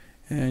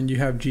 And you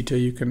have Jita,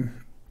 you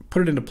can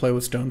put it into play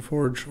with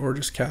Stoneforge or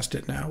just cast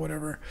it now,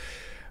 whatever.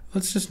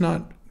 Let's just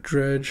not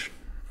dredge.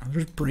 Oh,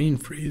 there's Brain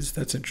Freeze.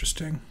 That's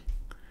interesting.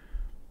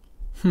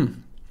 I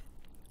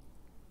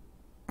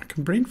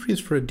can Brain Freeze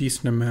for a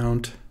decent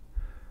amount.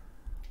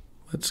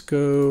 Let's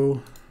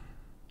go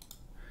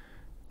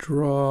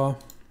draw.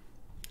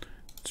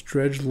 Let's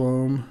dredge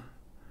loam.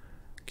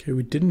 Okay,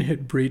 we didn't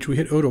hit Breach. We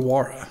hit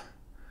Odawara.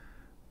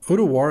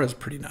 Odawara is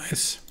pretty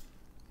nice.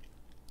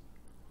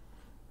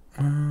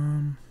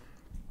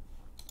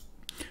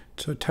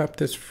 So tap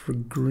this for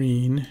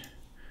green.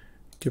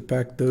 Get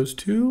back those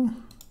two.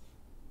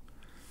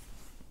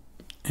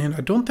 And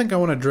I don't think I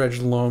want to dredge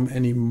loam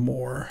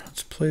anymore.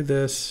 Let's play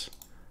this.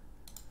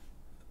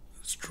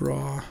 Let's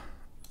draw.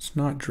 Let's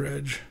not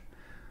dredge.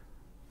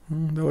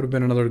 That would have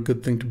been another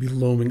good thing to be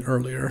loaming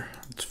earlier.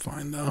 It's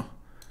fine though.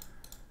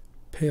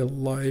 Pay a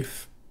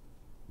life.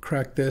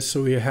 Crack this.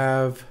 So we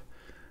have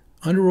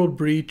Underworld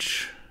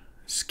Breach,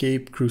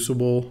 Escape,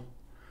 Crucible,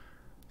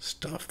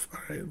 stuff.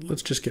 All right,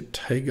 let's just get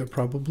Taiga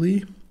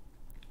probably.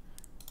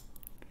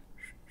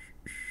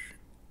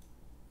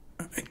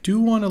 I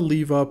do want to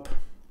leave up.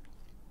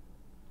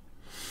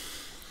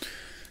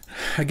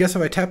 I guess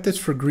if I tap this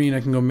for green,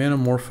 I can go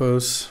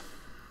Manamorphose,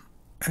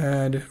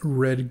 add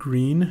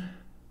red-green,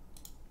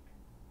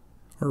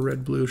 or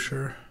red-blue,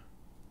 sure.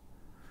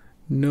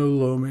 No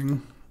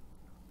loaming.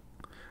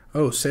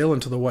 Oh, Sail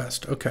into the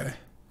West. Okay.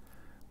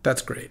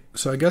 That's great.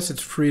 So I guess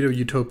it's free to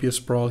Utopia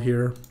Sprawl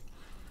here.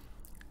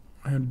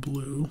 Add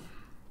blue.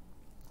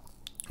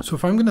 So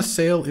if I'm going to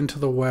Sail into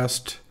the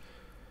West,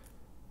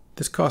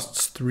 this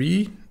costs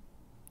 3.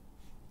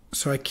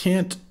 So I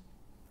can't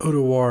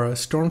Odawara.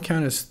 Storm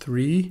count is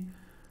 3.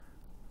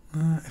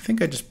 I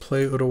think I just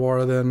play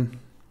Odawara then.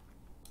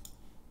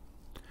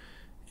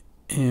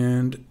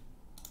 And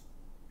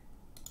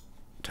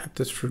tap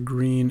this for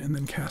green and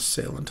then cast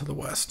Sail into the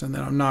West. And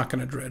then I'm not going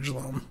to dredge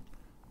loam.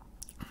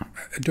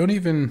 I don't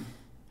even...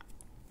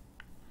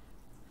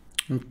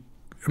 I'm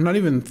not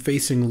even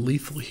facing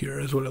lethal here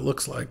is what it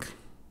looks like.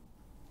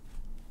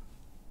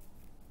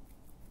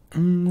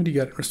 What do you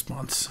got in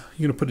response?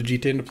 You going to put a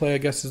Jita into play, I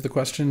guess, is the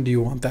question. Do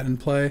you want that in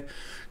play?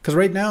 Because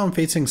right now I'm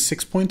facing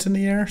 6 points in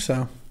the air,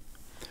 so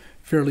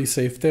fairly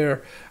safe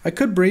there. I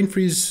could Brain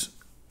Freeze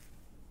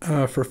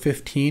for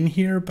 15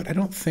 here, but I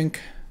don't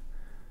think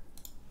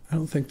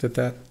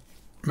that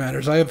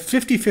matters. I have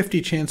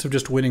 50-50 chance of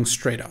just winning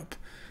straight up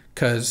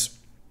because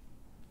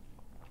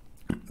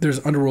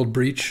there's Underworld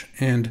Breach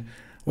and,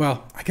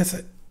 well, I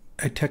guess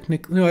I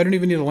technically, no, I don't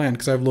even need a land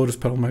because I have Lotus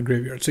Petal in my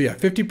graveyard. So yeah,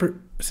 50%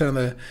 of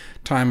the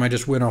time I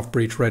just win off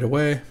Breach right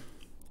away.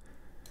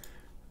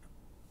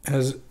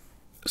 As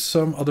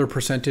some other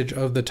percentage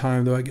of the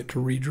time, though, I get to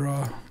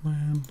redraw.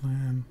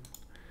 Land.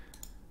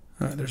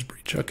 All right, there's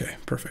Breach. Okay,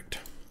 perfect.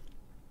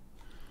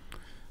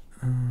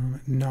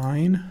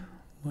 9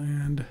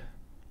 land.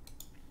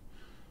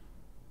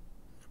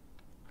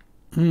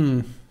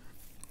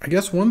 I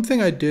guess one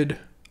thing I did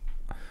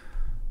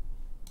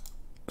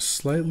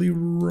slightly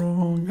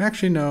wrong.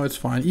 Actually, no, it's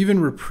fine. Even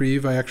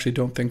Reprieve, I actually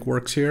don't think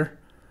works here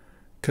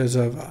because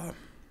of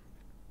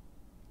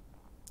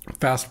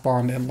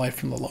Fastbond and Life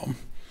from the Loam.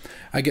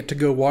 I get to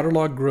go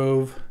Waterlogged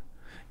Grove,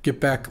 get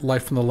back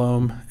Life from the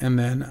Loam, and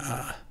then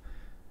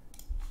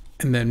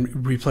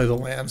replay the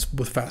lands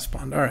with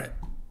Fastbond. All right.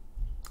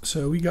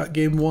 So we got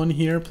game 1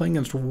 here, playing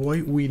against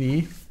White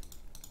Weenie.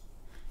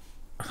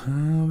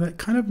 That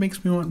kind of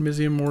makes me want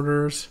Mizzium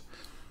Mortars.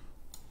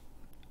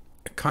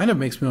 It kind of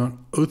makes me want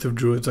Oath of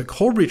Druids. Like,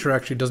 Hull Breacher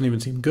actually doesn't even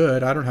seem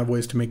good. I don't have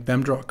ways to make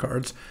them draw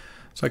cards.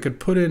 So I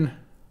could put in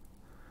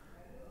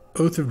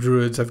Oath of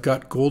Druids. I've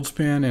got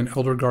Goldspan and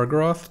Elder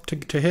Gargaroth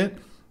to hit.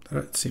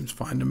 That seems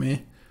fine to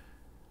me.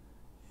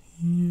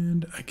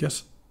 And I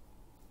guess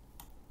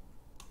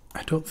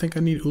I don't think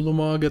I need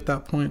Ulamog at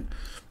that point.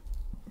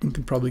 We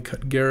can probably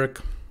cut Garrick.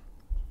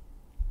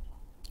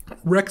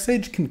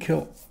 Rexage can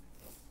kill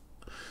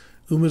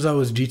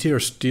Umezawa's GT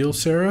or Steel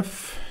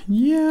Seraph.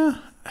 Yeah,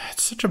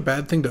 it's such a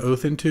bad thing to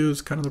Oath into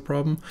is kind of the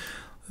problem.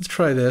 Let's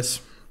try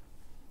this.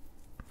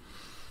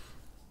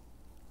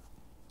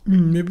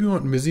 Maybe we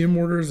want Mizzium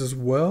Mortars as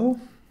well.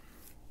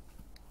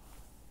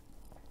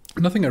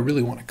 Nothing I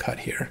really want to cut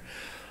here.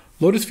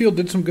 Lotus Field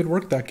did some good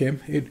work that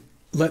game. It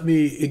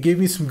gave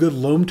me some good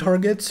Loam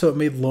targets, so it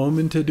made Loam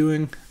into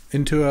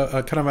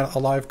a kind of a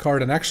live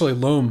card, and actually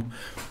Loam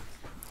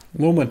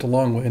went a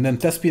long way, and then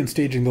Thespian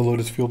staging the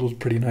Lotus Field was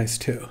pretty nice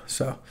too.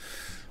 So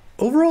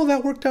overall,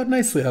 that worked out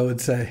nicely, I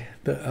would say.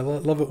 I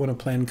love it when a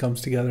plan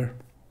comes together.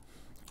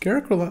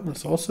 Garrick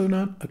Relentless, also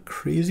not a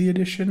crazy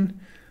addition,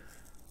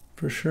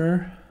 for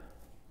sure.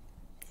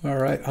 All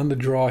right, on the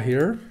draw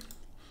here.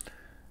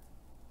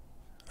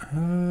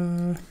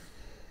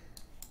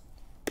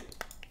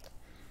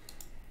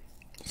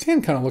 This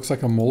hand kind of looks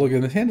like a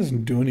mulligan. This hand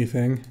doesn't do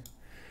anything.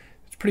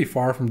 It's pretty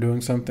far from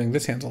doing something.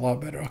 This hand's a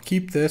lot better. I'll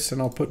keep this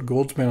and I'll put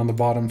Goldspan on the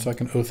bottom so I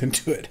can Oath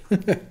into it.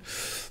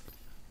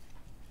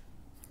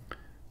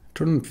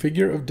 Turn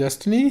Figure of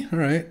Destiny. All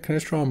right, can I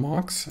just draw a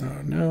Mox?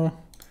 No.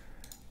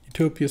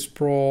 Utopia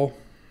Sprawl.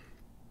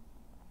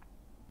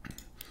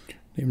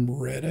 Name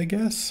Red, I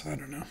guess. I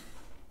don't know.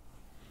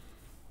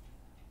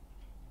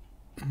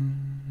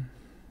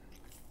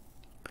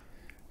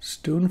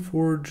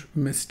 Stoneforge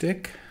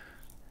Mystic.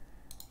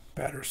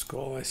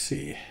 Batterskull, I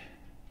see.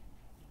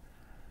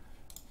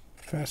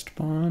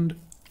 Fastbond.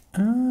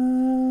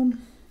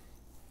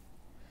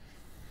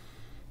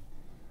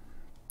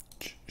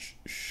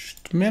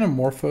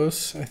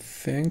 Manamorphose, I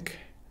think.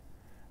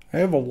 I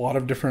have a lot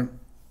of different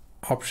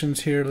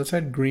options here. Let's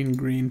add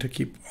green to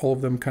keep all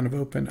of them kind of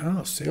open.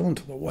 Oh, Sail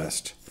into the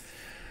West.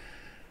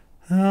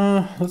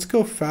 Let's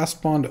go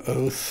Fastbond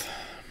Oath.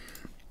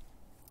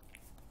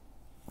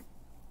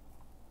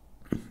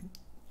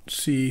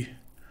 See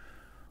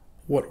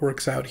what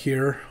works out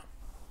here.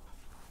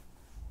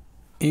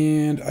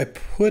 And I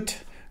put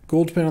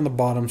Goldspan on the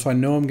bottom, so I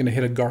know I'm going to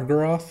hit a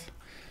Gargaroth.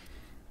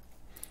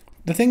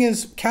 The thing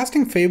is,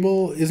 casting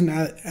Fable isn't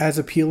as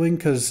appealing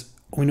because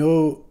we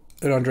know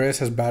that Andreas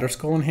has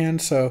Batterskull in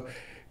hand, so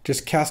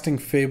just casting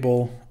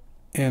Fable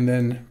and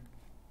then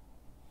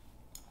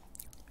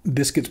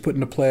this gets put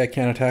into play, I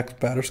can't attack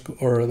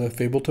Batterskull or the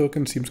Fable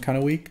token, seems kind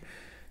of weak.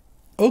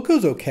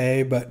 Oko's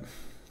okay, but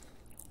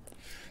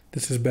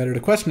this is better. The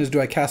question is,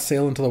 do I cast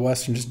Sail into the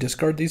West and just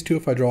discard these two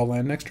if I draw a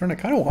land next turn? I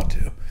kind of want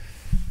to.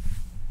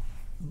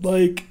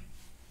 Like,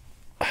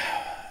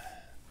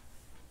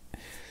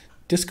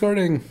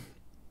 discarding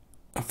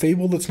a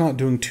Fable that's not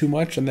doing too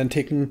much and then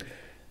taking...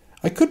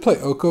 I could play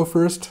Oko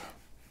first.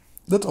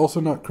 That's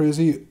also not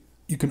crazy.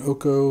 You can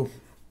Oko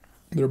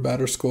their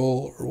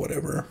Batterskull or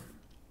whatever.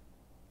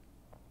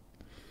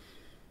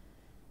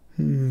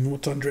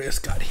 What's Andreas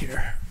got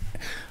here?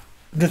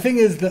 The thing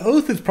is, the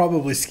Oath is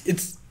probably...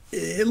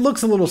 It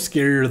looks a little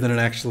scarier than it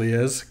actually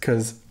is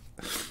because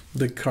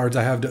the cards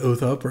I have to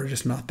Oath up are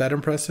just not that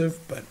impressive,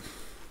 but...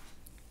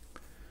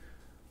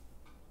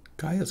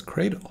 Gaia's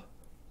Cradle.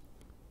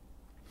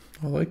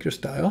 I like your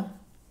style.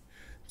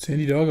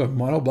 Sandy Dog of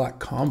Mono Black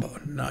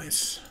combo.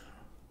 Nice.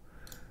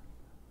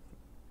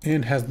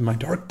 And has my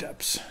Dark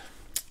Depths.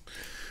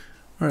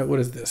 All right, what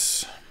is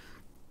this?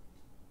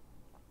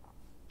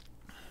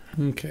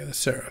 Okay, the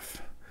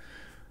Seraph.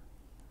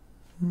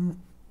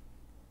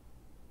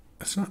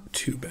 That's not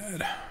too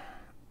bad.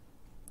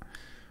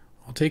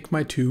 I'll take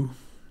my 2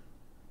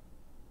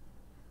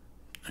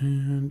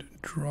 and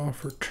draw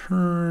for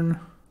turn.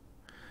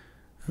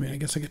 I mean, I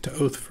guess I get to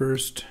Oath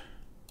first.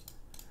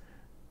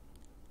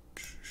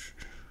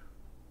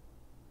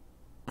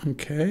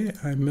 Okay,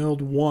 I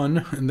milled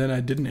 1 and then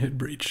I didn't hit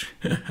Breach.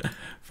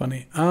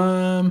 Funny.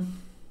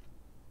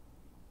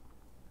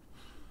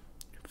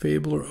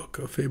 Fable or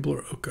Oko? Fable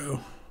or Oko?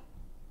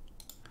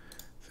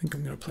 I think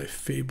I'm going to play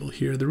Fable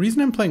here. The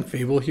reason I'm playing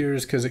Fable here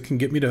is because it can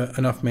get me to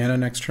enough mana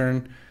next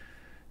turn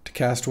to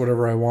cast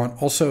whatever I want.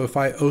 Also, if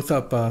I oath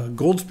up a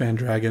Goldspan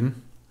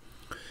Dragon,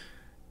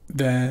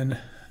 then...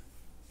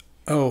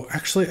 Oh,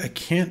 actually, I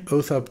can't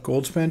oath up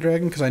Goldspan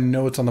Dragon because I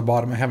know it's on the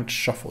bottom. I haven't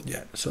shuffled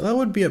yet. So that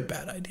would be a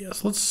bad idea.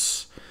 So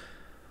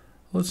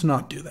let's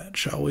not do that,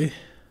 shall we?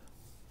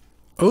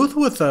 Oath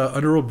with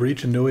Underworld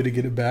Breach and no way to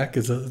get it back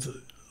is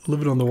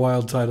living on the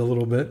wild side a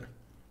little bit.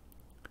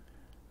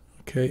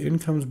 Okay, in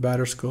comes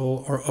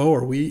Batterskull.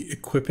 Are we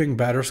equipping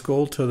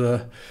Batterskull to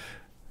the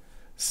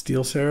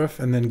Steel Seraph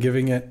and then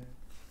giving it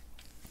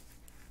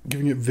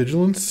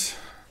Vigilance?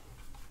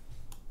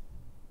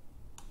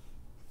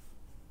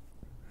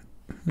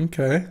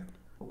 Okay.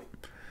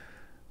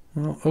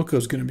 Well,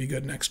 Oko's going to be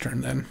good next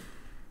turn then.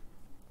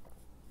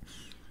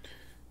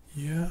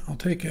 Yeah, I'll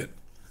take it.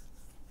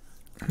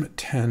 I'm at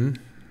 10.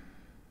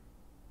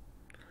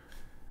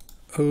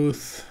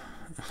 Oath.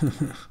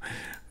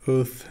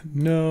 Oath.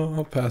 No,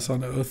 I'll pass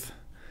on Oath.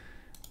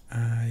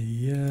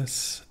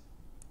 Yes.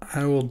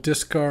 I will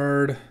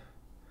discard.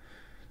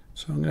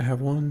 So I'm going to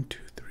have 1, 2,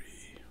 3,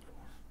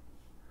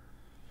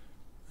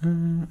 4.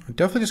 I'm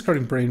definitely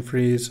discarding Brain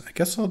Freeze. I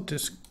guess I'll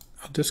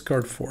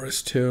discard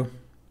Forest too.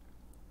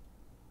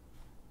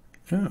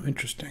 Oh,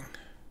 interesting.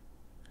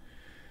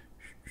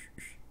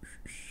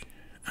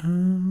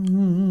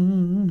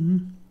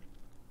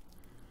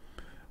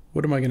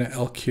 What am I going to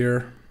elk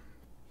here?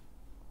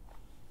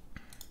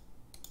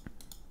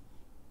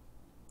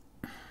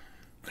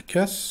 I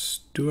guess,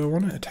 do I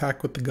want to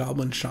attack with the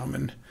Goblin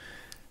Shaman?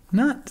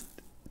 Not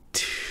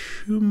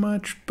too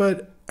much,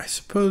 but I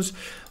suppose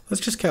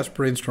let's just cast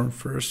Brainstorm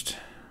first.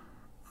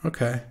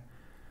 Okay.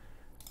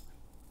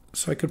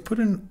 So I could put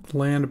in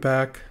land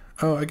back.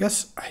 Oh, I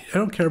guess I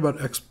don't care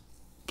about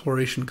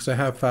exploration because I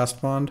have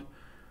Fastbond.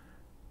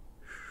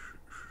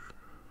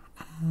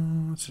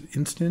 It's an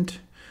instant.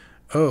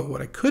 Oh,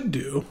 what I could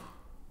do,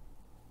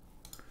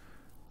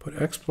 put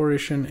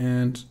exploration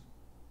and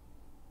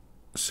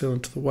Sail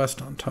into the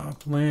West on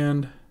top.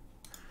 Land.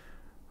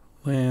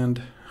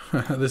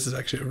 This is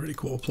actually a really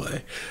cool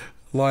play.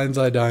 Lion's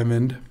Eye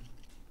Diamond.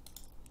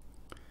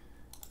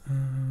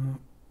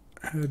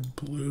 Add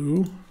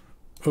blue.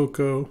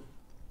 Oko.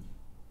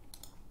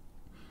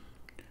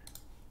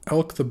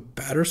 Elk the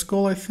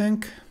Batterskull, I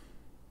think.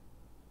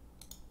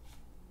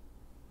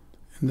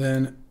 And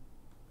then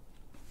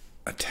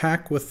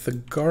attack with the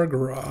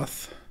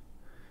Gargaroth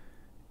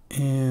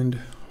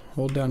and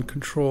hold down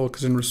control,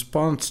 because in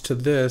response to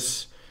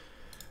this,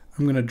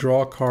 I'm going to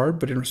draw a card,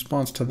 but in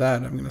response to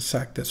that, I'm going to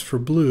sack this for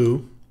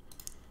blue,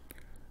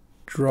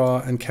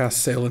 draw, and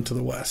cast Sail into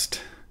the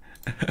West.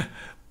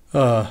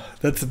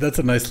 That's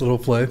a nice little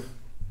play.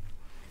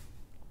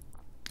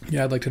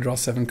 Yeah, I'd like to draw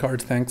 7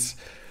 cards, thanks.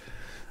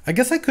 I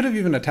guess I could have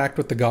even attacked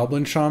with the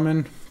Goblin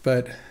Shaman,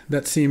 but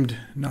that seemed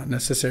not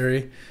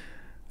necessary.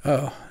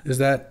 Oh, is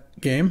that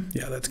game?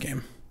 Yeah, that's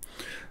game.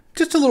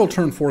 Just a little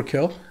turn 4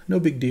 kill, no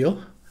big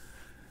deal.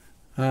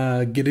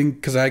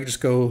 Because I just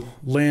go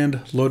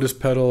land, Lotus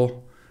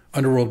Petal,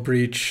 Underworld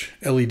Breach,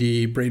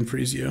 LED, Brain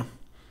Freeze you.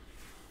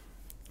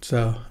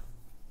 So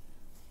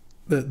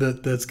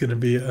that's going to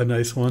be a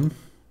nice one.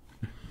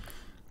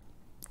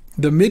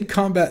 The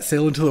mid-combat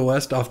Sail into the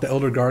West off the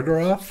Elder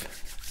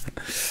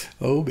Gargaroth.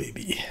 Oh,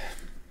 baby.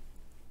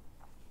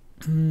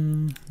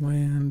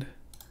 Land.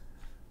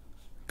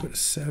 Go to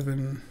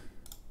 7.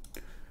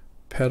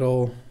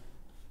 Petal.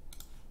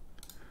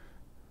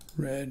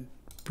 Red.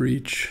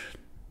 Breach.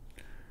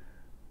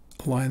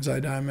 Lion's Eye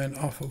Diamond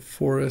off of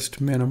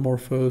Forest.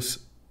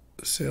 Manamorphose.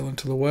 Sail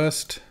into the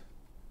West.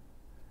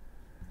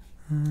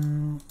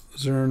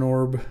 Zuran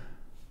Orb.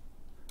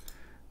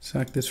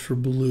 Sack this for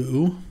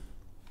blue.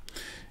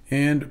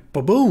 And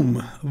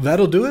ba-boom,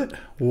 that'll do it.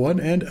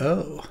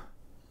 1-0.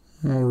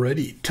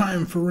 Alrighty,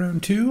 time for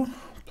round 2.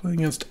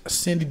 Playing against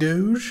Sandy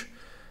Doge.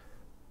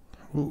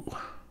 Ooh.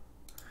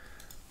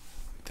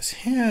 This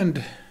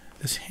hand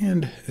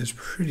is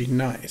pretty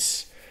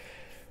nice.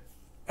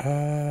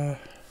 I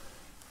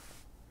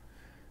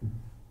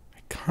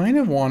kind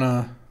of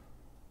wanna.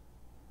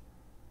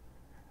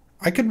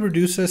 I could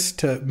reduce this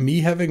to me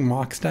having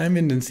Mox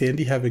Diamond and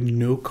Sandy having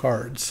no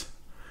cards.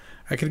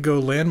 I could go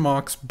land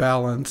Mox,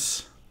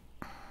 balance.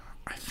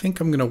 I think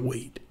I'm going to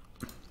wait.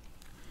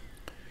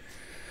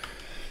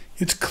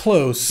 It's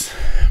close,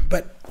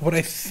 but what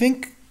I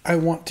think I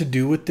want to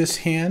do with this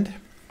hand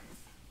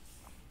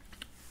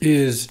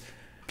is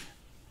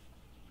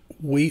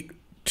wait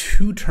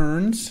 2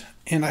 turns,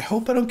 and I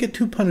hope I don't get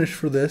too punished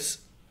for this,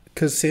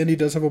 because Sandy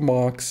does have a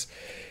Mox.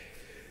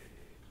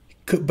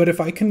 But if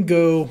I can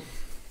go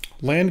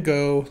land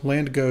go,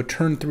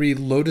 turn 3,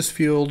 Lotus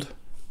Field,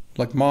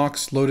 like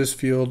Mox, Lotus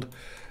Field,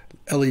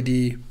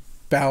 LED,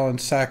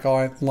 balance, sack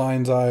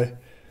Lion's Eye,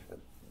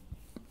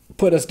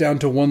 put us down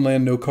to 1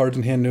 land, no cards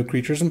in hand, no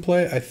creatures in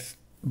play.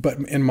 But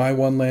in my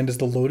 1 land is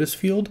the Lotus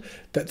Field.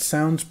 That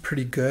sounds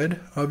pretty good.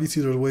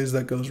 Obviously, there's ways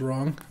that goes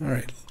wrong. All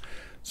right,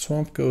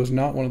 Swamp Go is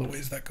not one of the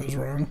ways that goes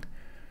wrong.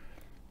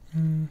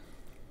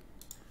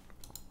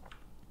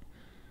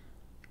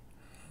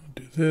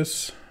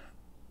 this.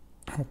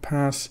 I'll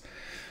pass.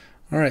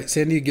 All right,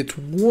 Sandy gets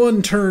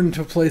one turn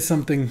to play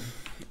something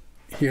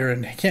here,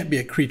 and it can't be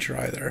a creature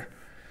either.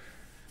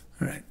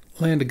 All right,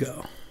 land to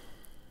go.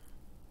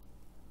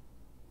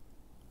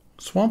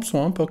 Swamp,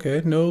 swamp,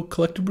 okay. No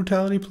collective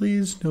brutality,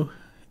 please. No,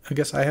 I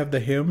guess I have the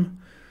hymn.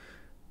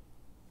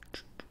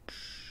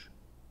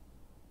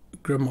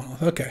 Grim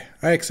Monolith, okay.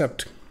 I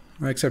accept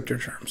your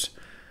terms.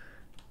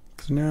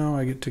 So now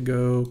I get to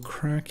go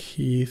crack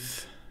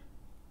Heath.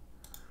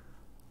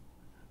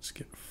 Let's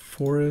get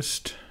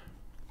Forest.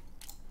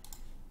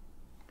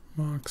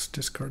 Mox,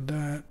 discard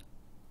that.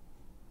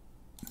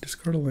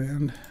 Discard a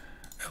land.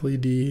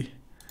 LED.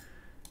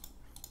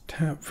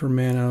 Tap for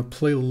mana.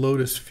 Play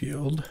Lotus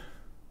Field.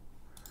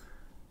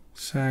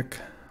 Sack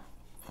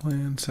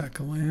land, sack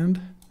a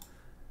land.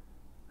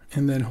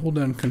 And then hold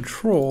down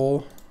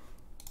Control.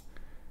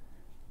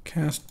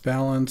 Cast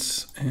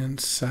Balance and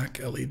sack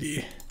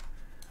LED.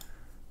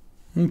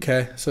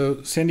 Okay,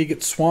 so Sandy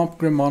gets Swamp,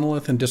 Grim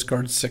Monolith, and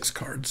discards 6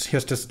 cards. He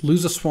has to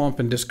lose a Swamp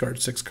and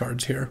discard 6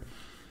 cards here.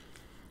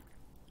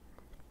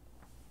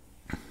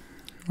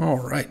 All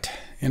right,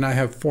 and I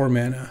have 4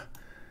 mana.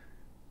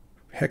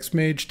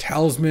 Hexmage,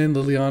 Talisman,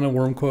 Liliana,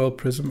 Wormcoil,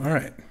 Prism. All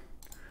right,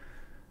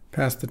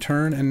 pass the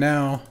turn, and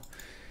now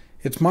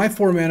it's my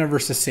 4 mana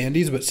versus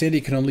Sandy's, but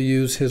Sandy can only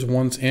use his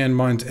ones and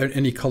mine's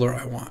any color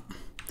I want.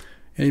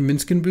 Any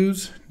Minskin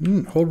Booze?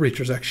 Hold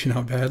Breacher's actually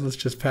not bad. Let's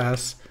just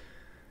pass.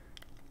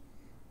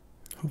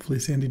 Hopefully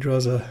Sandy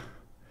draws a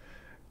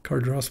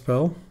card draw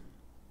spell.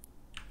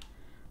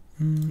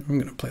 I'm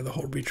going to play the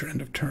Hold Breacher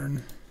end of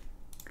turn.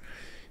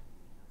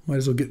 Might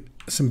as well get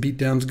some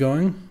beatdowns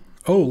going.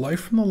 Oh, Life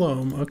from the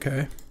Loam.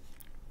 Okay.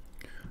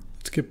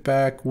 Let's get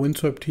back.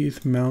 Windswept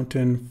Heath,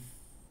 Mountain,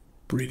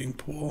 Breeding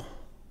Pool.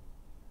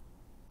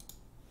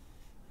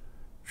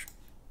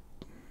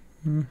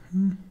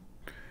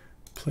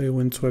 Play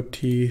Windswept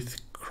Heath,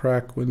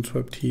 crack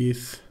Windswept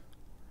Heath,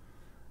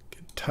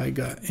 get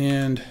Taiga,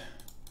 and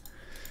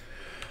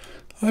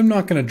I'm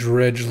not going to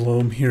dredge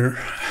Loam here.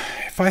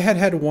 If I had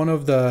had one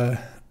of the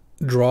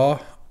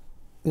draw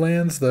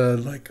lands, the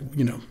like,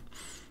 you know,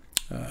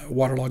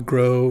 Waterlogged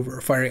Grove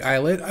or Fiery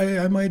Islet,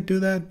 I might do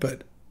that,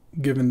 but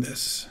given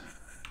this,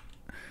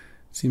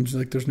 seems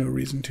like there's no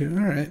reason to.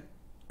 All right,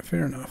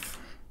 fair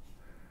enough.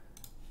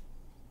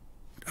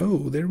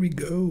 Oh, there we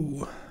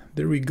go.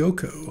 There we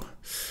go-ko.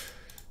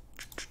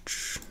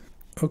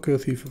 Oko,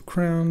 Thief of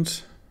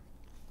Crowns.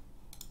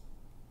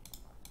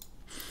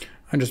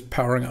 I'm just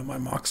powering up my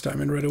Mox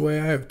Diamond right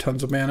away. I have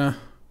tons of mana.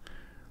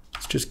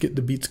 Let's just get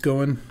the beats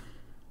going.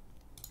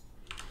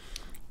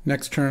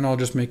 Next turn, I'll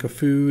just make a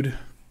food.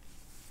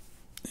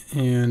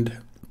 And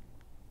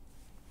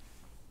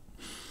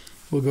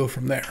we'll go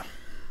from there.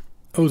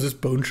 Oh, is this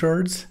Bone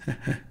Shards?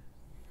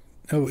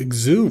 Oh,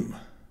 Exhume.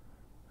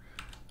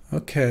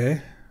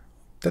 Okay.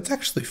 That's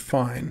actually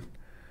fine.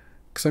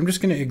 Because I'm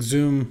just going to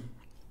Exhume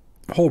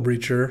Hole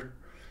Breacher.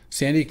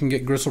 Sandy can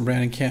get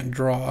Gristlebrand and can't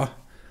draw.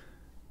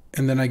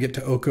 And then I get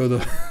to Oko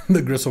the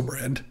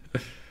Gristlebrand.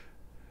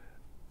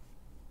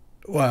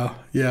 Wow,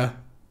 yeah.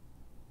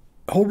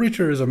 Hole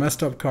Breacher is a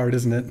messed up card,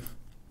 isn't it?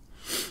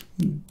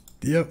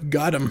 Yep,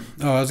 got him.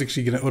 Oh, I was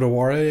actually going to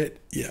Otawara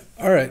it. Yeah.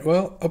 All right,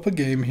 well, up a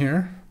game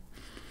here.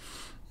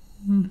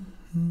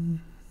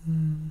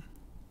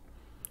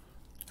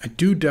 I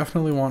do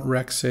definitely want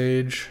Rex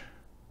Sage.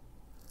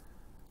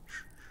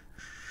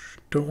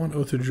 Don't want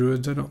Oath of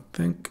Druids, I don't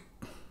think.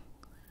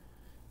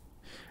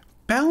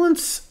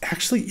 Balance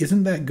actually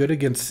isn't that good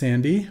against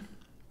Sandy.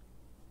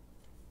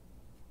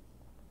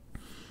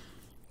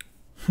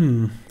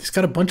 He's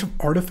got a bunch of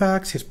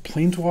artifacts, he has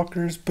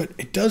planeswalkers, but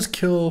it does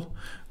kill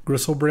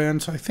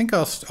Gristlebrand, so I think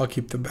I'll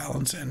keep the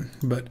balance in.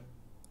 But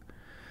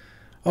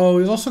oh,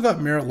 he's also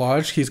got Merit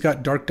Lodge. He's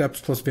got Dark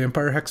Depths plus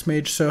Vampire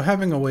Hexmage, so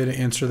having a way to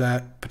answer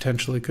that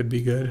potentially could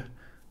be good.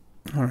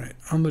 All right,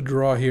 on the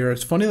draw here.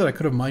 It's funny that I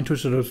could have Mind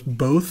Twisted us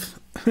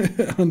both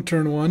on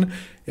turn 1.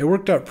 It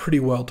worked out pretty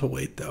well to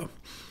wait, though.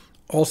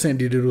 All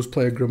Sandy did was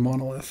play a Grim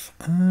Monolith.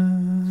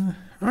 All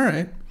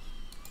right.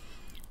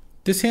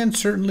 This hand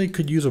certainly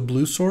could use a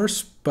blue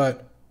source,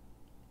 but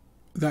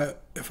that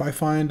if I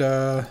find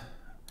a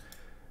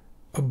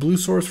blue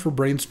source for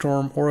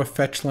Brainstorm or a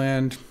fetch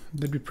land,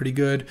 that'd be pretty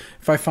good.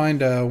 If I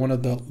find one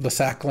of the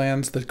sack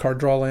lands, the card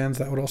draw lands,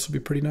 that would also be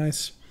pretty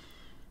nice.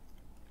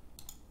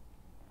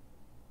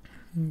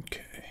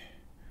 Okay.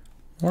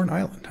 Or an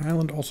island.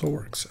 Island also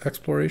works.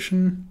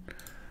 Exploration.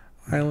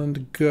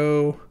 Island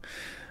go.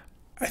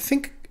 I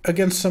think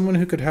against someone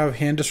who could have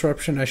hand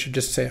disruption, I should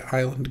just say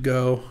island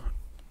go.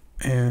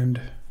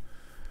 And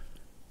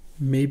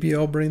maybe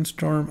I'll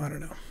Brainstorm. I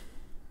don't know.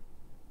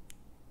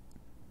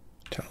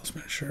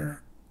 Talisman,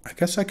 sure. I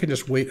guess I could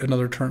just wait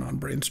another turn on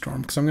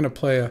Brainstorm because I'm going to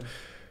play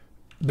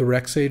the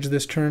Rex Sage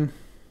this turn.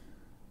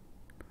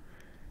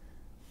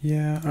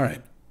 Yeah, all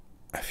right.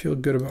 I feel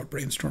good about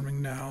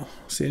Brainstorming now.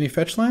 See any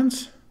fetch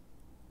lands?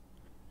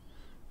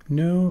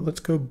 No, let's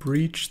go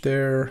Breach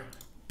there,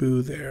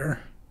 Boo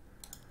there.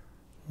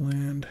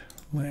 Land,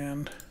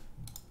 land.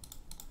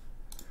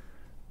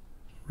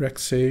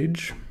 Rex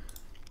Sage.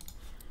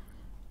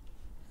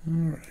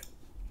 All right.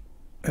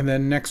 And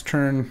then next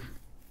turn,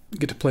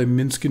 get to play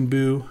Minsk and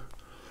Boo.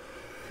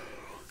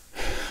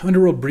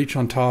 Underworld Breach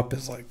on top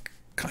is like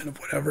kind of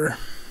whatever.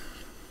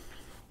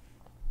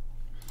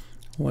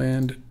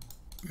 Land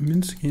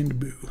Minsk and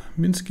Boo.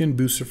 Minsk and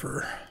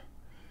Boocifer.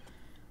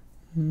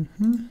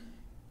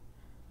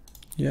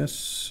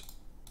 Yes.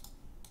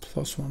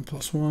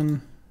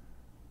 +1/+1.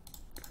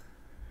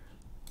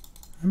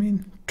 I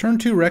mean, turn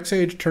 2 Rex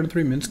Age, turn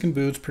 3 Minsk and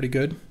Boo is pretty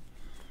good.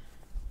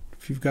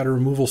 If you've got a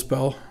removal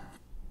spell,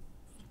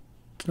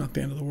 it's not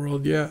the end of the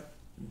world yet.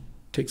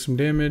 Take some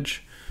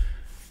damage.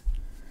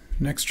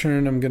 Next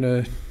turn, I'm going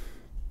to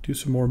do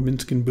some more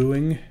Minsk and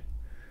Booing.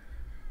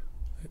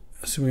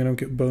 Assuming I don't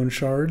get bone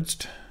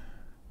shards.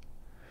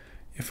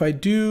 If I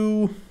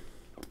do,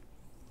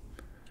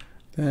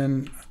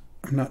 then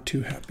I'm not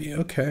too happy.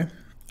 Okay.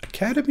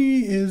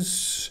 Academy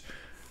is,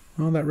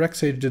 well, that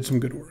Rex Age did some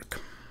good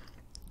work.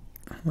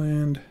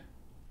 Land.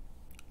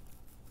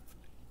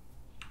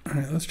 All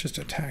right, let's just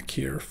attack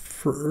here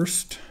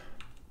first.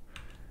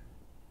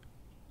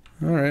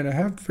 All right, I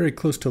have very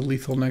close to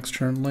lethal next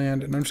turn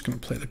land, and I'm just going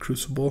to play the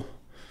Crucible.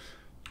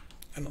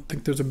 I don't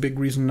think there's a big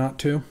reason not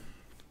to.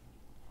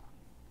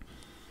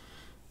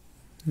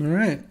 All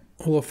right,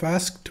 will a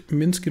fast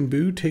Minsk and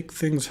Boo take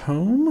things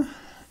home?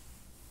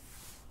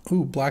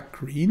 Ooh,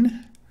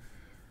 black-green.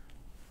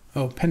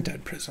 Oh,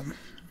 Pentad Prism.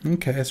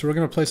 Okay, so we're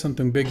going to play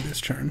something big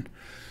this turn.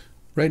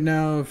 Right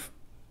now,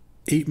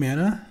 8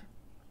 mana.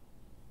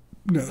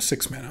 No,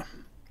 6 mana.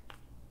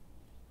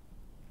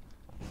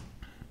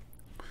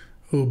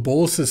 Oh,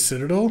 Bolus's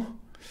Citadel.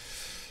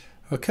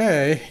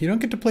 Okay, you don't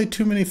get to play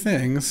too many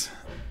things.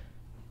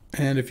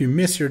 And if you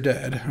miss, you're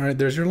dead. All right,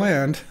 there's your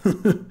land.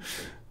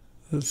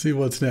 Let's see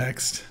what's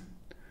next.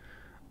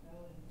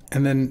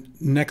 And then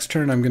next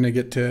turn, I'm going to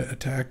get to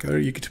attack. Or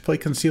you get to play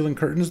Concealing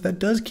Curtains. That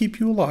does keep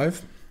you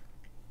alive.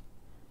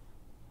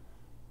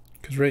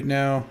 Because right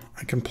now,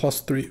 I can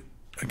 +3.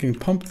 I can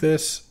pump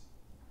this,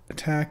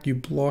 attack, you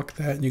block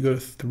that, and you go to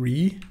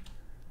 3.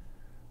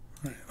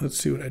 All right, let's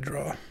see what I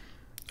draw.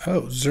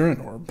 Oh,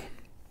 Zuran Orb.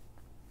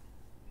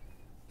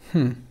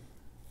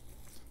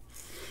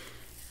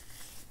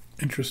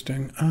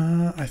 Interesting.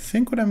 I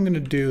think what I'm going to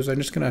do is I'm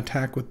just going to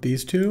attack with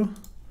these two.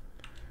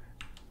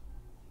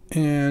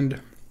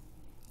 And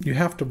you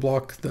have to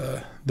block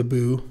the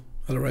Boo,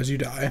 otherwise you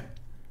die.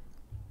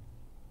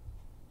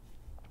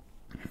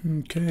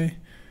 Okay.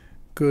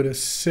 Go to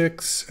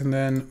 6, and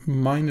then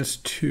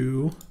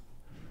 -2.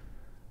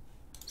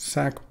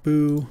 Sack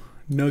Boo,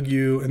 Nug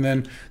you, and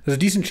then there's a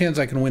decent chance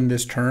I can win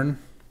this turn.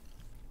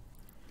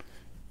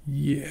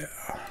 Yeah.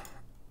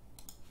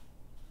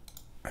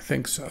 I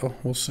think so.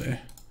 We'll see.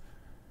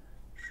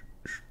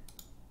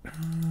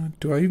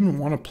 Do I even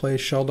want to play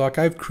Shelldock?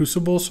 I have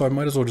Crucible, so I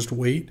might as well just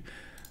wait.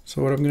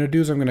 So what I'm going to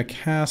do is I'm going to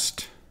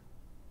cast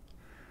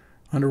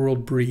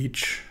Underworld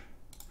Breach.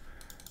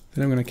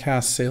 Then I'm going to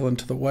cast Sail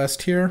into the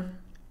West here.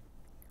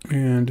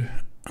 And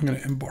I'm going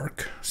to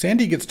embark.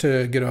 Sandy gets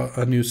to get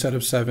a new set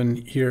of 7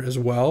 here as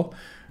well.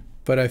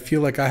 But I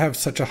feel like I have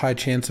such a high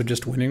chance of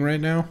just winning right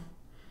now.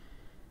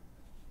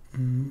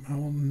 I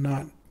will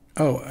not.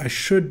 Oh, I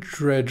should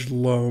dredge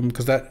Loam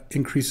because that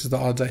increases the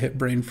odds I hit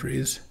Brain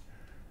Freeze.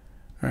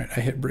 All right,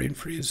 I hit Brain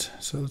Freeze.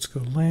 So let's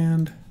go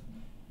land.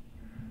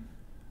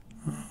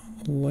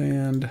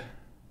 Land.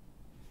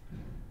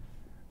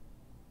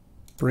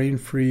 Brain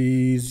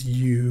Freeze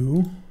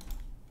you.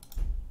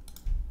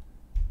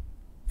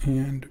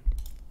 And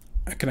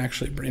I can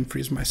actually Brain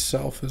Freeze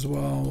myself as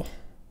well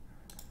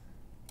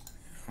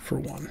for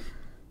 1.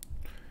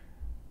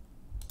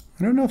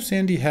 I don't know if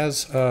Sandy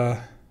has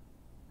a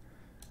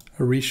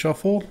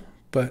reshuffle,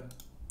 but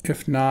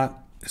if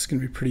not, it's going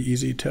to be pretty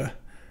easy to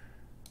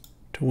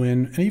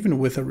win. And even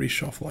with a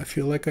reshuffle, I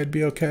feel like I'd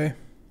be okay.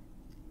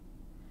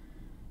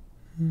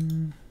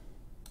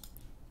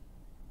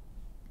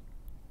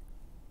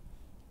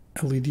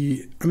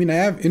 LED. I mean, I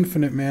have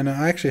infinite mana.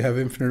 I actually have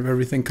infinite of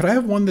everything. Could I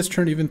have won this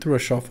turn even through a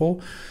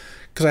shuffle?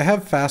 Because I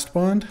have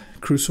Fastbond,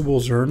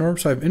 Crucible, Zuran Orb,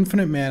 so I have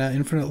infinite mana,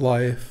 infinite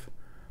life.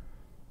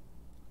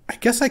 I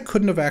guess I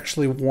couldn't have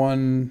actually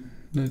won.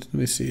 Let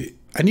me see.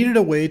 I needed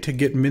a way to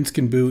get Minsk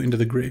and Boo into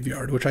the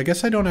graveyard, which I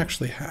guess I don't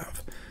actually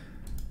have.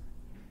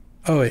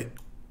 Oh, wait.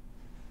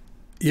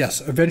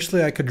 Yes,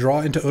 eventually I could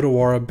draw into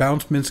Otawara,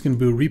 bounce Minsk and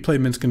Boo, replay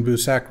Minsk and Boo,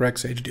 sack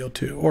Rex Age, deal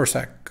 2, or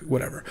sack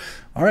whatever.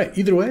 All right,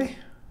 either way.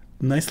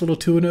 Nice little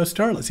 2-0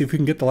 start. Let's see if we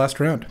can get the last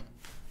round.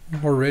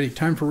 Alrighty,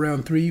 time for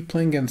round 3.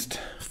 Playing against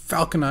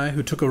Falcon Eye,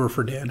 who took over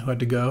for Dan, who had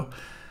to go.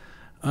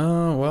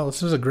 Well,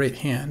 this is a great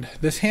hand.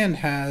 This hand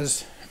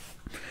has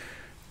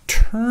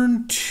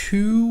turn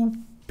 2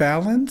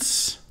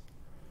 balance,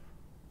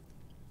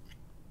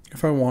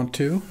 if I want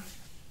to.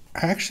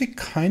 I actually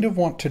kind of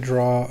want to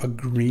draw a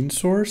green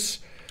source,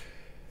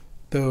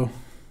 though,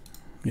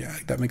 yeah,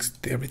 that makes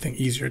everything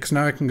easier, because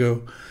now I can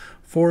go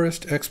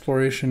Forest,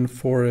 Exploration,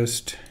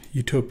 Forest,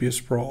 Utopia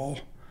Sprawl.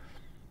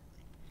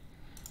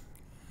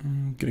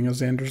 Getting a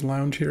Xander's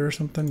Lounge here or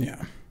something,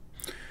 yeah.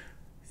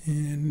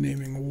 And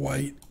naming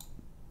white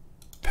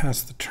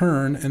past the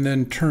turn, and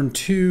then turn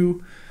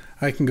 2,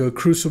 I can go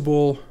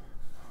Crucible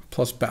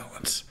plus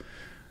balance,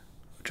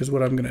 which is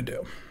what I'm going to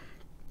do.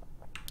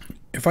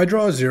 If I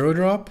draw a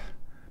 0-drop,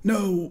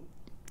 no.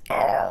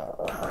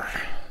 Oh,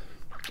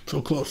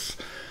 so close.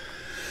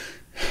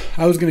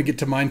 I was going to get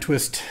to Mind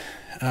Twist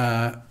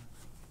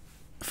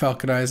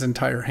Falconeye's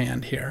entire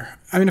hand here.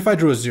 I mean, if I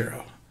drew a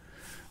 0.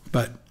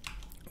 But,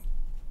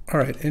 all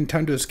right, in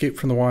time to escape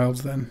from the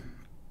wilds then.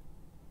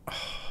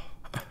 Oh,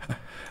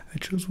 I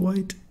chose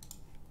white.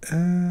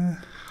 Let's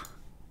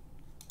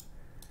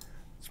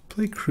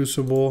play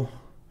Crucible.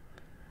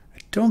 I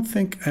don't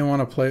think I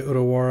want to play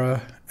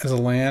Otawara as a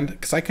land,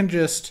 because I can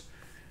just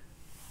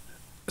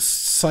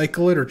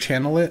cycle it or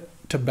channel it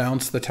to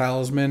bounce the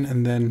talisman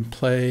and then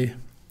play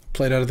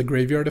it out of the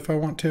graveyard if I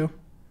want to.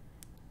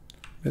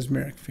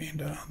 Mesmeric Fiend,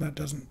 that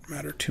doesn't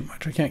matter too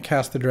much. I can't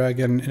cast the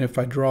dragon, and if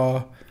I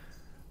draw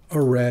a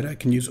red, I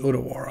can use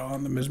Otawara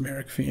on the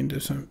Mesmeric Fiend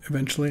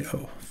eventually.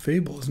 Oh,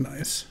 Fable is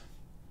nice.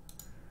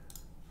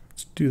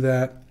 Let's do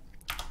that.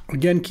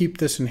 Again, keep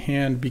this in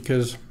hand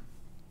because,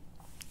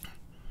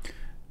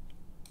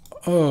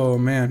 oh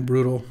man,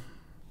 brutal.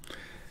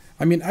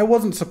 I mean, I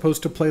wasn't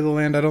supposed to play the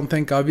land, I don't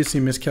think. Obviously,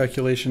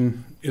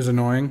 miscalculation is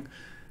annoying.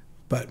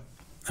 But,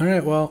 all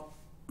right, well,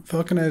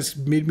 Falcon has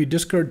made me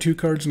discard 2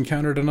 cards and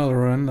countered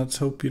another one. Let's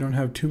hope you don't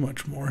have too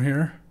much more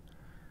here.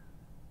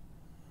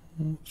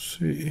 Let's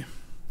see.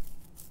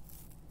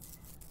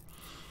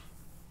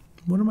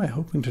 What am I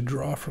hoping to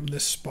draw from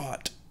this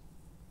spot?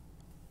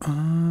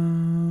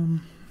 I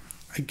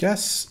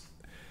guess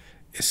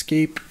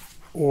escape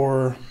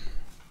or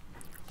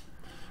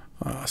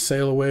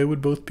sail away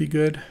would both be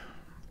good.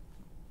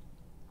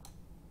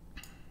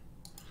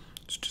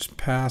 Let's just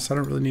pass. I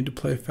don't really need to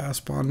play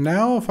Fastbond.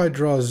 Now if I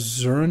draw a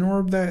Zuran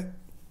Orb, that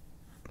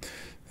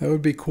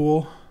would be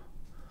cool.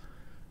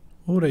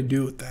 What would I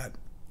do with that?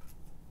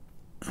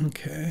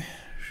 Okay.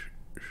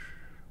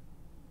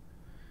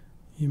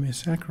 You may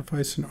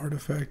sacrifice an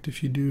artifact.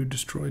 If you do,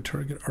 destroy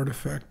target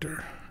artifact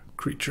or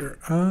creature.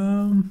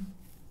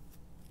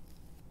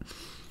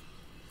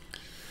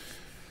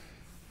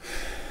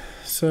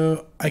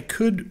 So I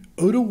could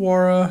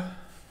Otawara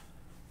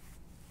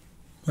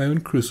my own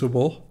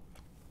Crucible.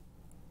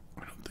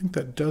 I don't think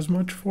that does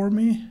much for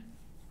me.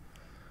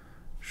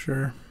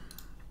 Sure.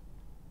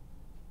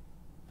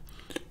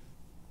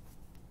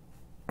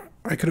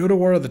 I could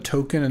Otawara the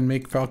token and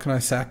make Falconeye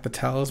sack the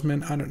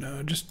talisman. I don't know.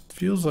 It just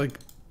feels like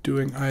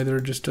doing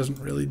either just doesn't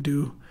really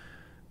do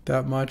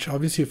that much.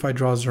 Obviously, if I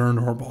draw Zuran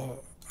Orb,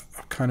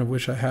 I kind of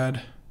wish I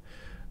had.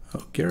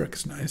 Oh,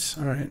 Garrick's nice.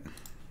 All right.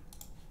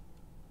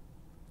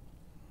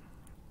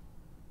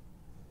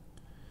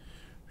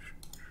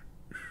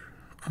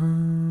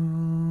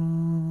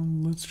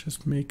 Let's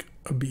just make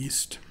a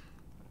beast.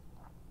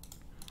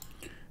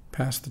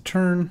 Pass the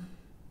turn.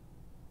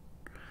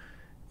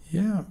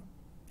 Yeah,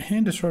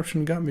 hand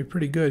disruption got me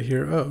pretty good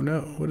here. Oh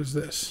no, what is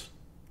this?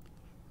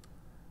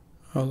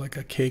 Oh, like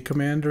a K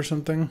command or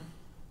something?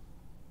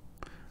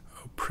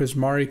 Oh,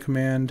 Prismari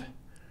command.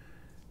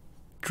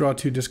 Draw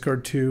 2,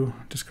 discard 2,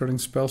 discarding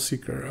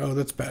Spellseeker. Oh,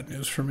 that's bad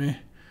news for me.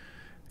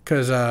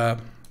 Because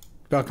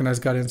Balconeye's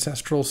got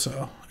Ancestral,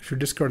 so if you're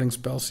discarding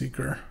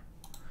Spellseeker.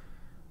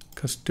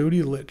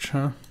 Custodial Lich,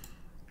 huh?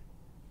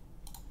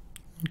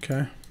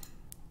 Okay.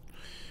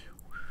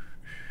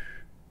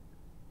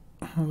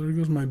 Oh, there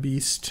goes my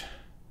beast.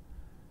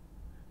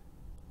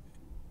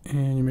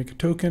 And you make a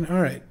token.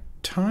 All right.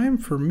 Time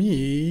for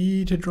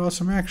me to draw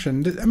some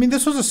action. I mean,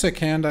 this was a sick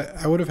hand.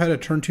 I would have had a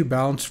turn 2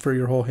 balance for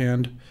your whole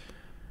hand.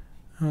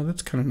 Oh,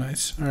 that's kind of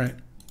nice. All right.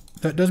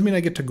 That does mean I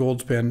get to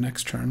Goldspan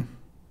next turn.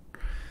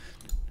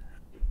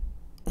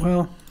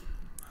 Well,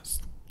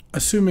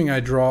 assuming I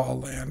draw a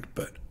land,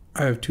 but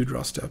I have 2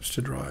 draw steps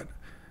to draw it.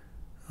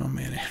 Oh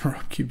man,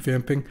 I keep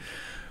vamping.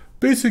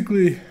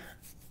 Basically,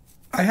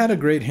 I had a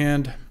great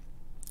hand,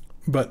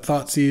 but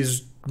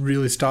Thoughtseize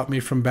really stopped me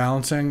from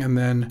balancing, and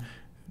then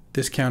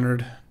this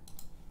countered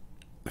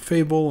the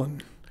Fable,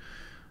 and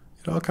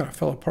it all kind of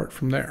fell apart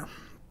from there.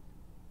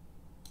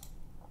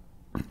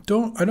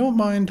 I don't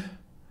mind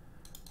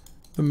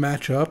the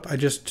matchup. I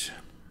just,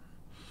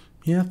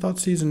 yeah,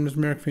 Thoughtseize and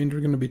Mesmeric Fiend are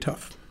going to be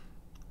tough.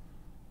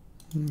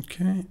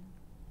 Okay.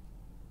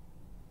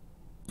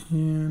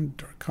 And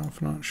Dark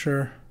Confidant,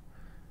 sure.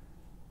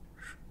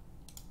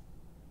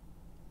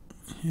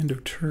 End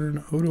of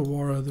turn,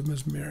 Otawara the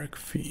Mesmeric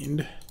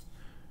Fiend.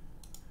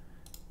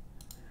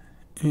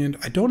 And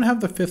I don't have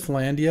the 5th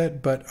land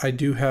yet, but I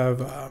do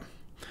have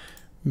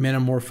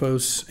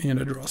Manamorphose and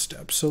a draw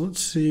step. So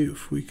let's see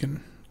if we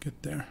can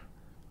get there.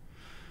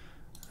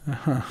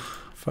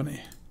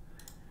 Funny.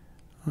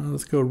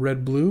 Let's go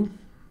red-blue.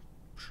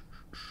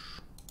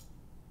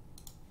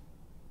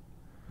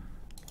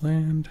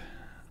 Land.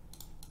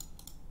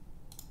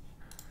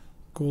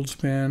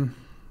 Goldspan.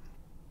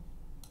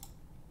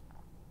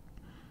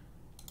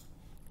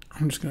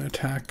 I'm just going to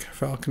attack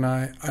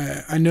Falconeye.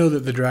 I know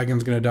that the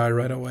dragon's going to die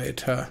right away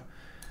to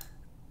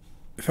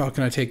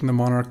Falconeye taking the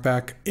Monarch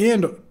back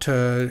and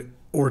to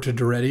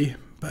Duretti,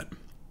 but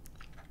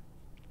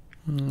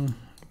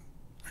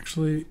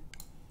actually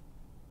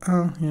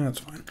Oh, yeah, that's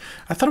fine.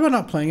 I thought about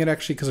not playing it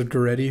actually because of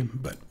Duretti,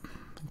 but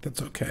I think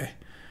that's okay.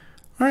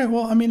 All right,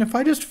 well, I mean, if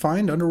I just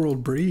find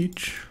Underworld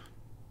Breach,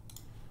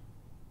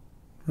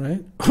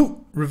 right?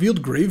 Oh,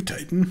 revealed Grave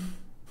Titan.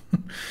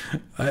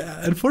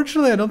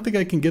 Unfortunately, I don't think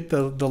I can get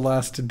the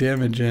last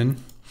damage in.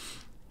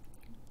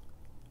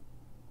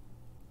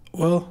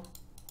 Well,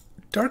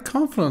 Dark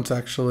Confidence,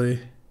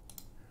 actually.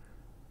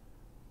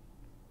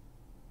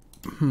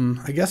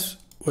 I guess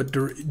what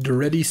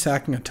Duretti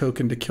sacking a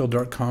token to kill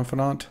Dark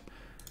Confidant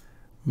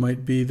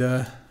might be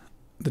the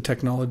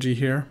technology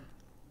here.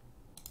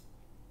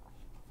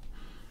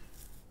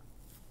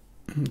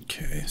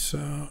 Okay,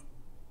 so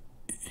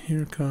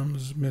here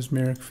comes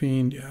Mesmeric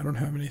Fiend. Yeah, I don't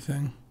have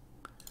anything.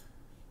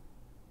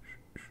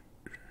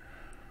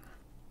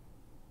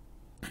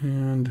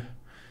 And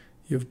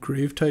you have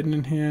Grave Titan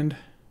in hand.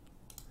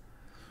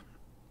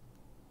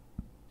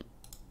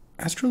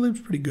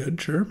 Astrolabe's pretty good,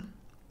 sure.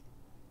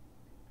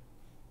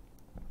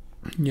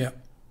 Yeah.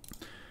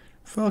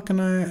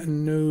 Falcon Eye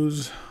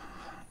knows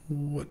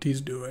what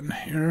he's doing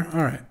here.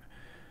 All right.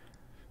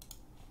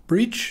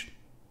 Breach.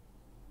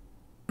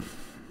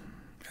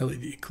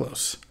 LED,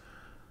 close.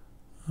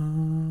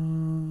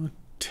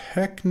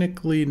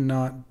 Technically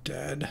not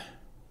dead.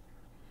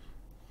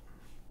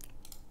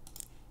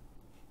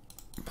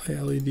 Play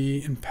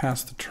LED and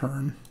pass the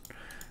turn.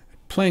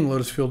 Playing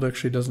Lotus Field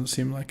actually doesn't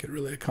seem like it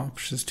really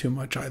accomplishes too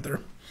much either.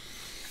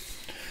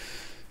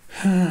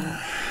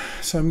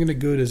 So I'm going to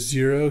go to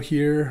 0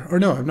 here. Or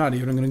no, I'm not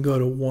even. I'm going to go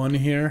to 1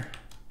 here.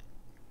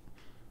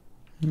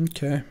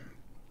 Okay.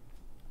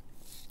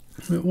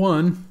 I'm at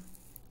 1.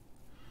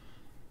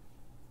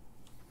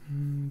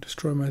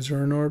 Destroy my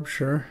Zuran Orb,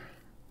 sure.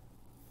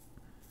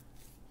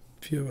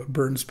 If you have a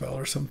burn spell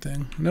or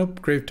something.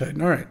 Nope, Grave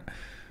Titan. All right.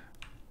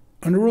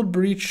 Underworld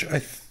Breach,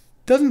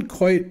 doesn't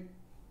quite...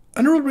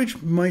 Underworld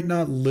Breach might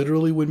not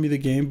literally win me the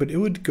game, but it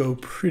would go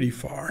pretty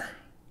far.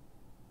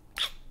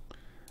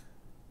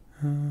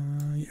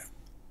 Yeah.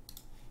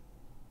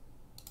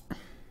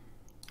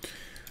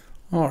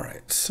 All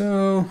right,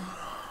 so...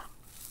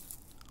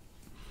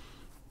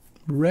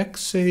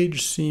 Rex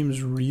Sage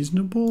seems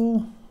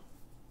reasonable.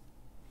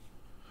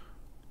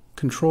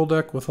 Control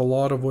deck with a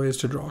lot of ways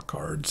to draw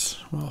cards.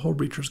 Well, Hull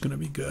Breacher's going to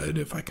be good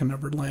if I can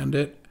ever land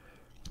it.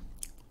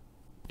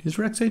 Is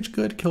Rex Sage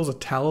good? Kills a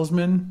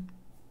Talisman.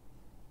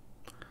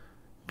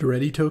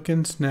 Duretti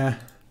tokens? Nah.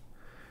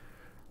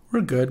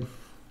 We're good.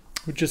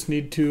 We just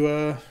need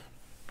to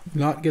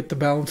not get the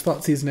Balanced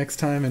Thoughtseize next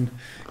time and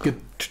get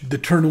the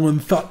turn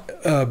 1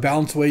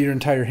 balance away your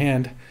entire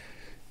hand.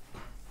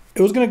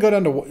 It was going to go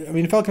down to... I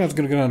mean, Falcon was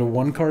going to go down to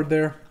 1 card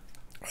there.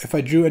 If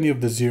I drew any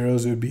of the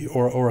zeros, it would be...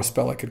 Or a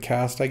spell I could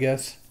cast, I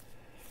guess.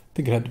 I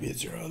think it had to be a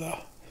 0, though.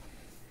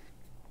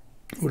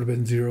 It would have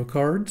been 0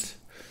 cards.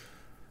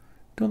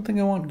 Don't think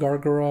I want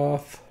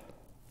Gargaroth.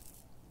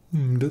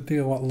 Don't think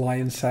I want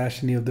Lion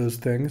Sash, any of those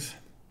things.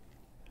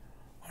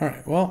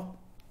 Alright, well.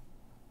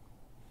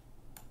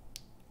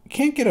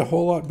 Can't get a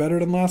whole lot better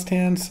than last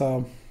hand,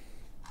 so...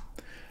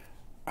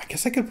 I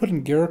guess I could put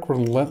in Garruk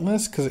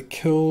Relentless, because it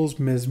kills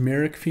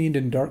Mesmeric Fiend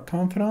and Dark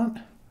Confidant.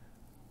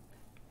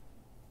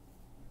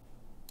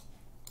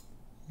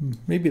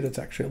 Maybe that's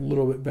actually a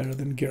little bit better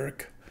than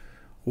Garruk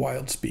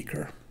Wild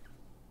Speaker.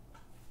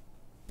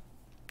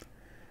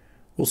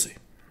 We'll see.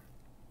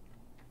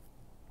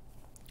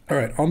 All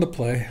right, on the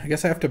play. I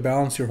guess I have to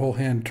balance your whole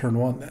hand turn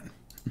 1 then.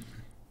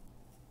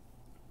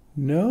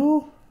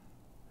 No?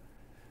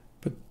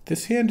 But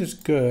this hand is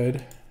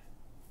good.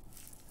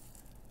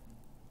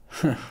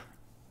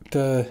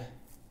 The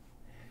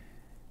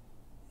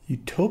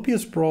Utopia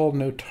Sprawl,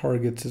 no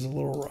targets is a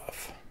little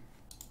rough.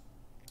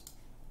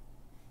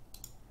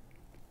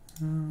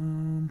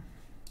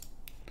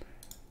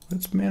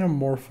 Let's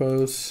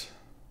Manamorphose.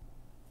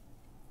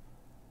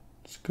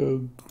 Let's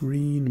go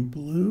green,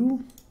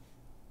 blue.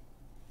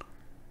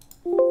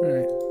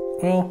 Alright,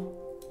 well,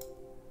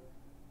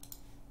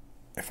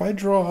 if I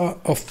draw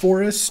a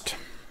forest,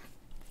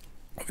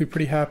 I'll be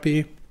pretty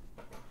happy.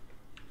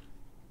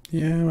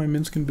 Yeah, my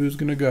Minsc and Boo's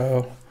gonna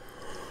go.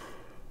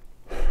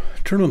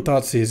 Turn 1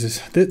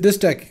 Thoughtseize. This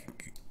deck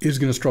is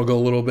gonna struggle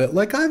a little bit.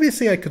 Like,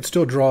 obviously I could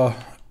still draw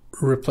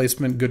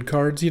replacement good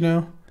cards, you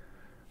know,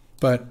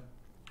 but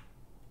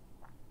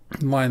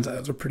Lion's Eye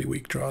is a pretty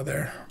weak draw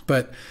there.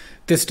 But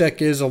this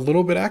deck is a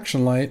little bit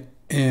action light,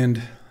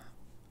 and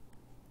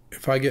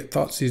if I get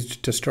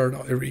Thoughtseize to start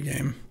every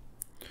game,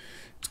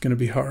 it's going to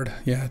be hard.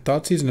 Yeah,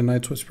 Thoughtseize and a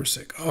Night's Whisper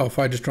sick. Oh, if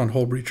I just drawn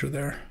Hull Breacher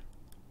there.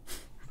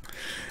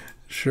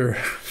 Sure,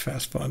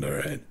 Fastbond,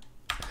 all right.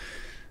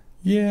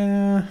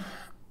 Yeah.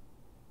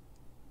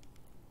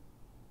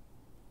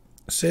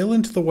 Sail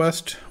into the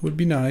West would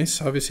be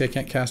nice. Obviously, I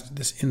can't cast it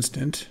this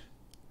instant.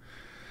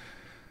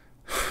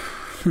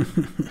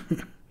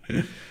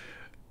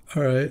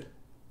 All right.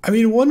 I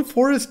mean, 1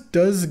 forest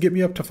does get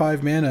me up to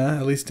 5 mana,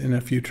 at least in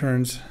a few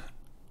turns.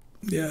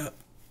 Yeah.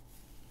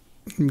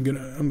 I'm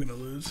gonna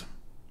lose.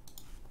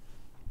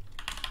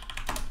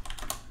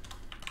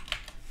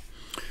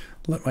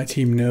 Let my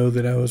team know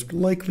that I was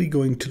likely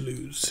going to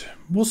lose.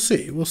 We'll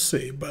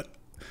see, but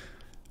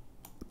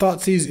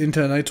Thoughtseize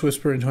into Night's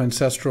Whisper into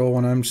Ancestral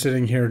when I'm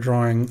sitting here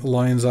drawing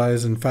Lion's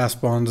Eyes and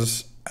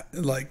Fastbonds,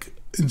 like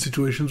in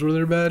situations where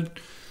they're bad.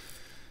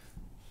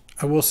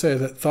 I will say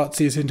that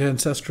Thoughtseize into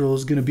Ancestral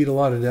is going to beat a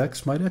lot of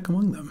decks, my deck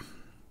among them.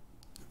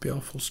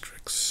 Baleful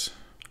Strix.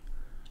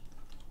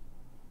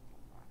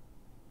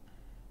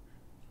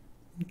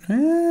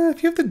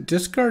 If you have to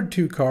discard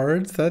 2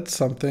 cards, that's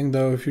something,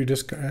 though. If you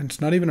discard, it's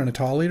not even an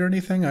Atali or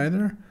anything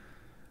either.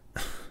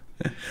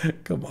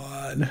 Come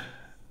on.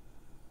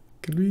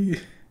 Could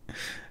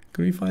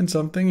we find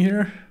something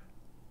here?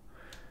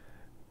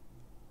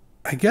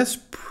 I guess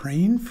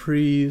Brain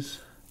Freeze.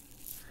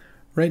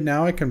 Right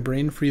now I can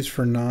Brain Freeze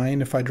for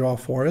 9 if I draw a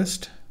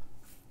Forest.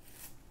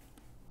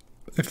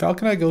 If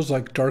Falcon Eye goes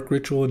like Dark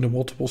Ritual into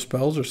multiple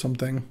spells or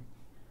something.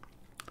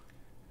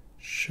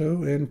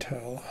 Show and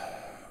tell.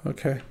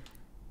 Okay.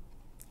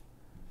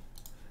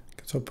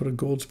 Guess I'll put a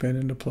Goldspan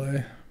into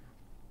play.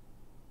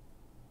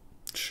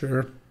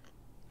 Sure.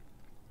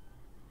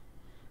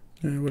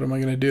 And what am I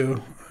going to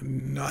do?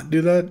 Not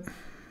do that?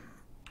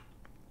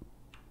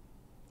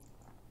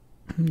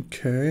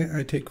 Okay,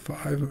 I take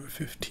 5, I'm at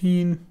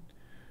 15.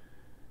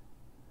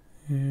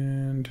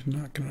 And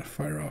not going to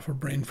fire off a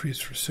Brain Freeze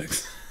for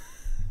 6.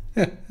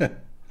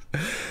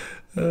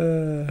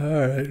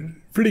 Alright,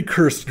 pretty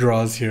cursed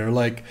draws here.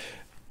 Like,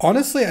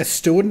 honestly, I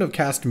still wouldn't have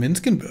cast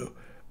Minsc and Boo.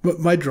 But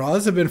my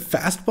draws have been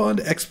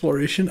Fastbond,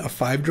 Exploration, a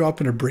 5-drop,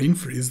 and a Brain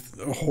Freeze.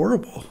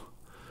 Horrible.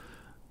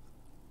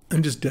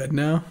 I'm just dead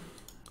now.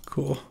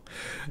 Cool.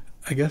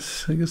 I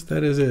guess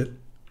that is it.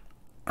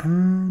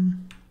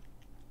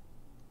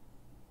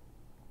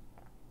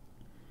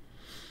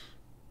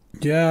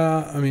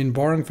 Yeah, I mean,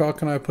 barring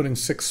Falcon Eye putting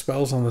 6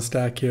 spells on the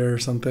stack here or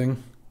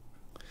something.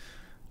 I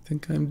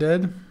think I'm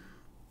dead.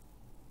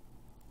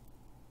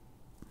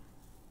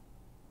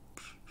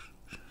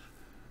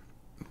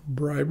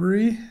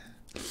 Bribery.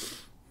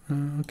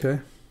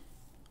 Okay.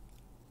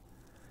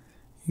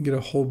 You get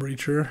a Hull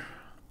Breacher.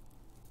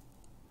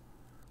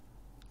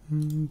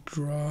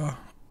 Draw.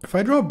 If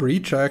I draw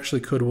Breach, I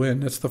actually could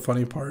win. That's the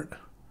funny part.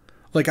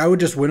 Like, I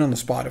would just win on the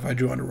spot if I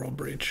drew Underworld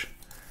Breach.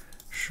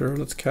 Sure,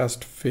 let's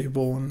cast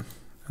Fable and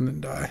then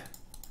die.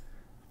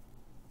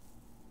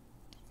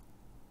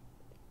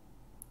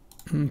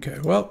 Okay,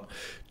 well,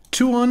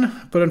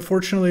 2-1, but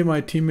unfortunately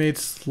my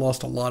teammates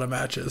lost a lot of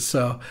matches,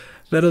 so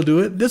that'll do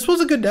it. This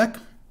was a good deck.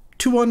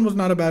 2-1 was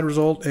not a bad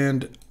result,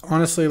 and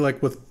honestly,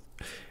 like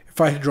if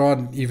I had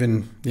drawn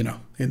even, you know,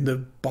 in the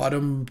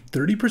bottom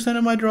 30%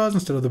 of my draws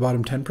instead of the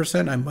bottom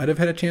 10%, I might have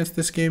had a chance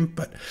this game,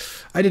 but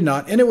I did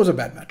not, and it was a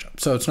bad matchup,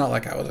 so it's not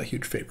like I was a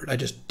huge favorite. I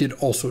just did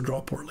also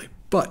draw poorly,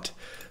 but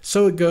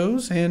so it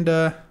goes, and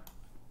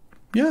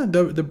yeah,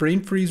 the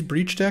Brain Freeze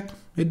Breach deck,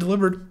 it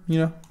delivered, you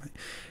know.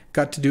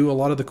 Got to do a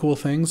lot of the cool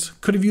things.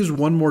 Could have used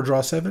one more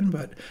draw 7,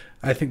 but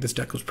I think this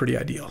deck was pretty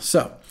ideal.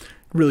 So,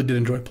 really did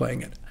enjoy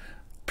playing it.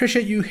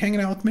 Appreciate you hanging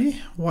out with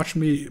me,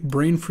 watching me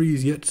brain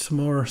freeze yet some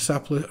more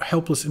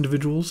helpless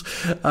individuals.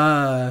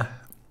 I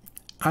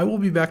will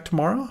be back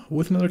tomorrow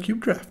with another Cube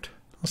Draft.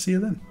 I'll see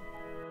you then.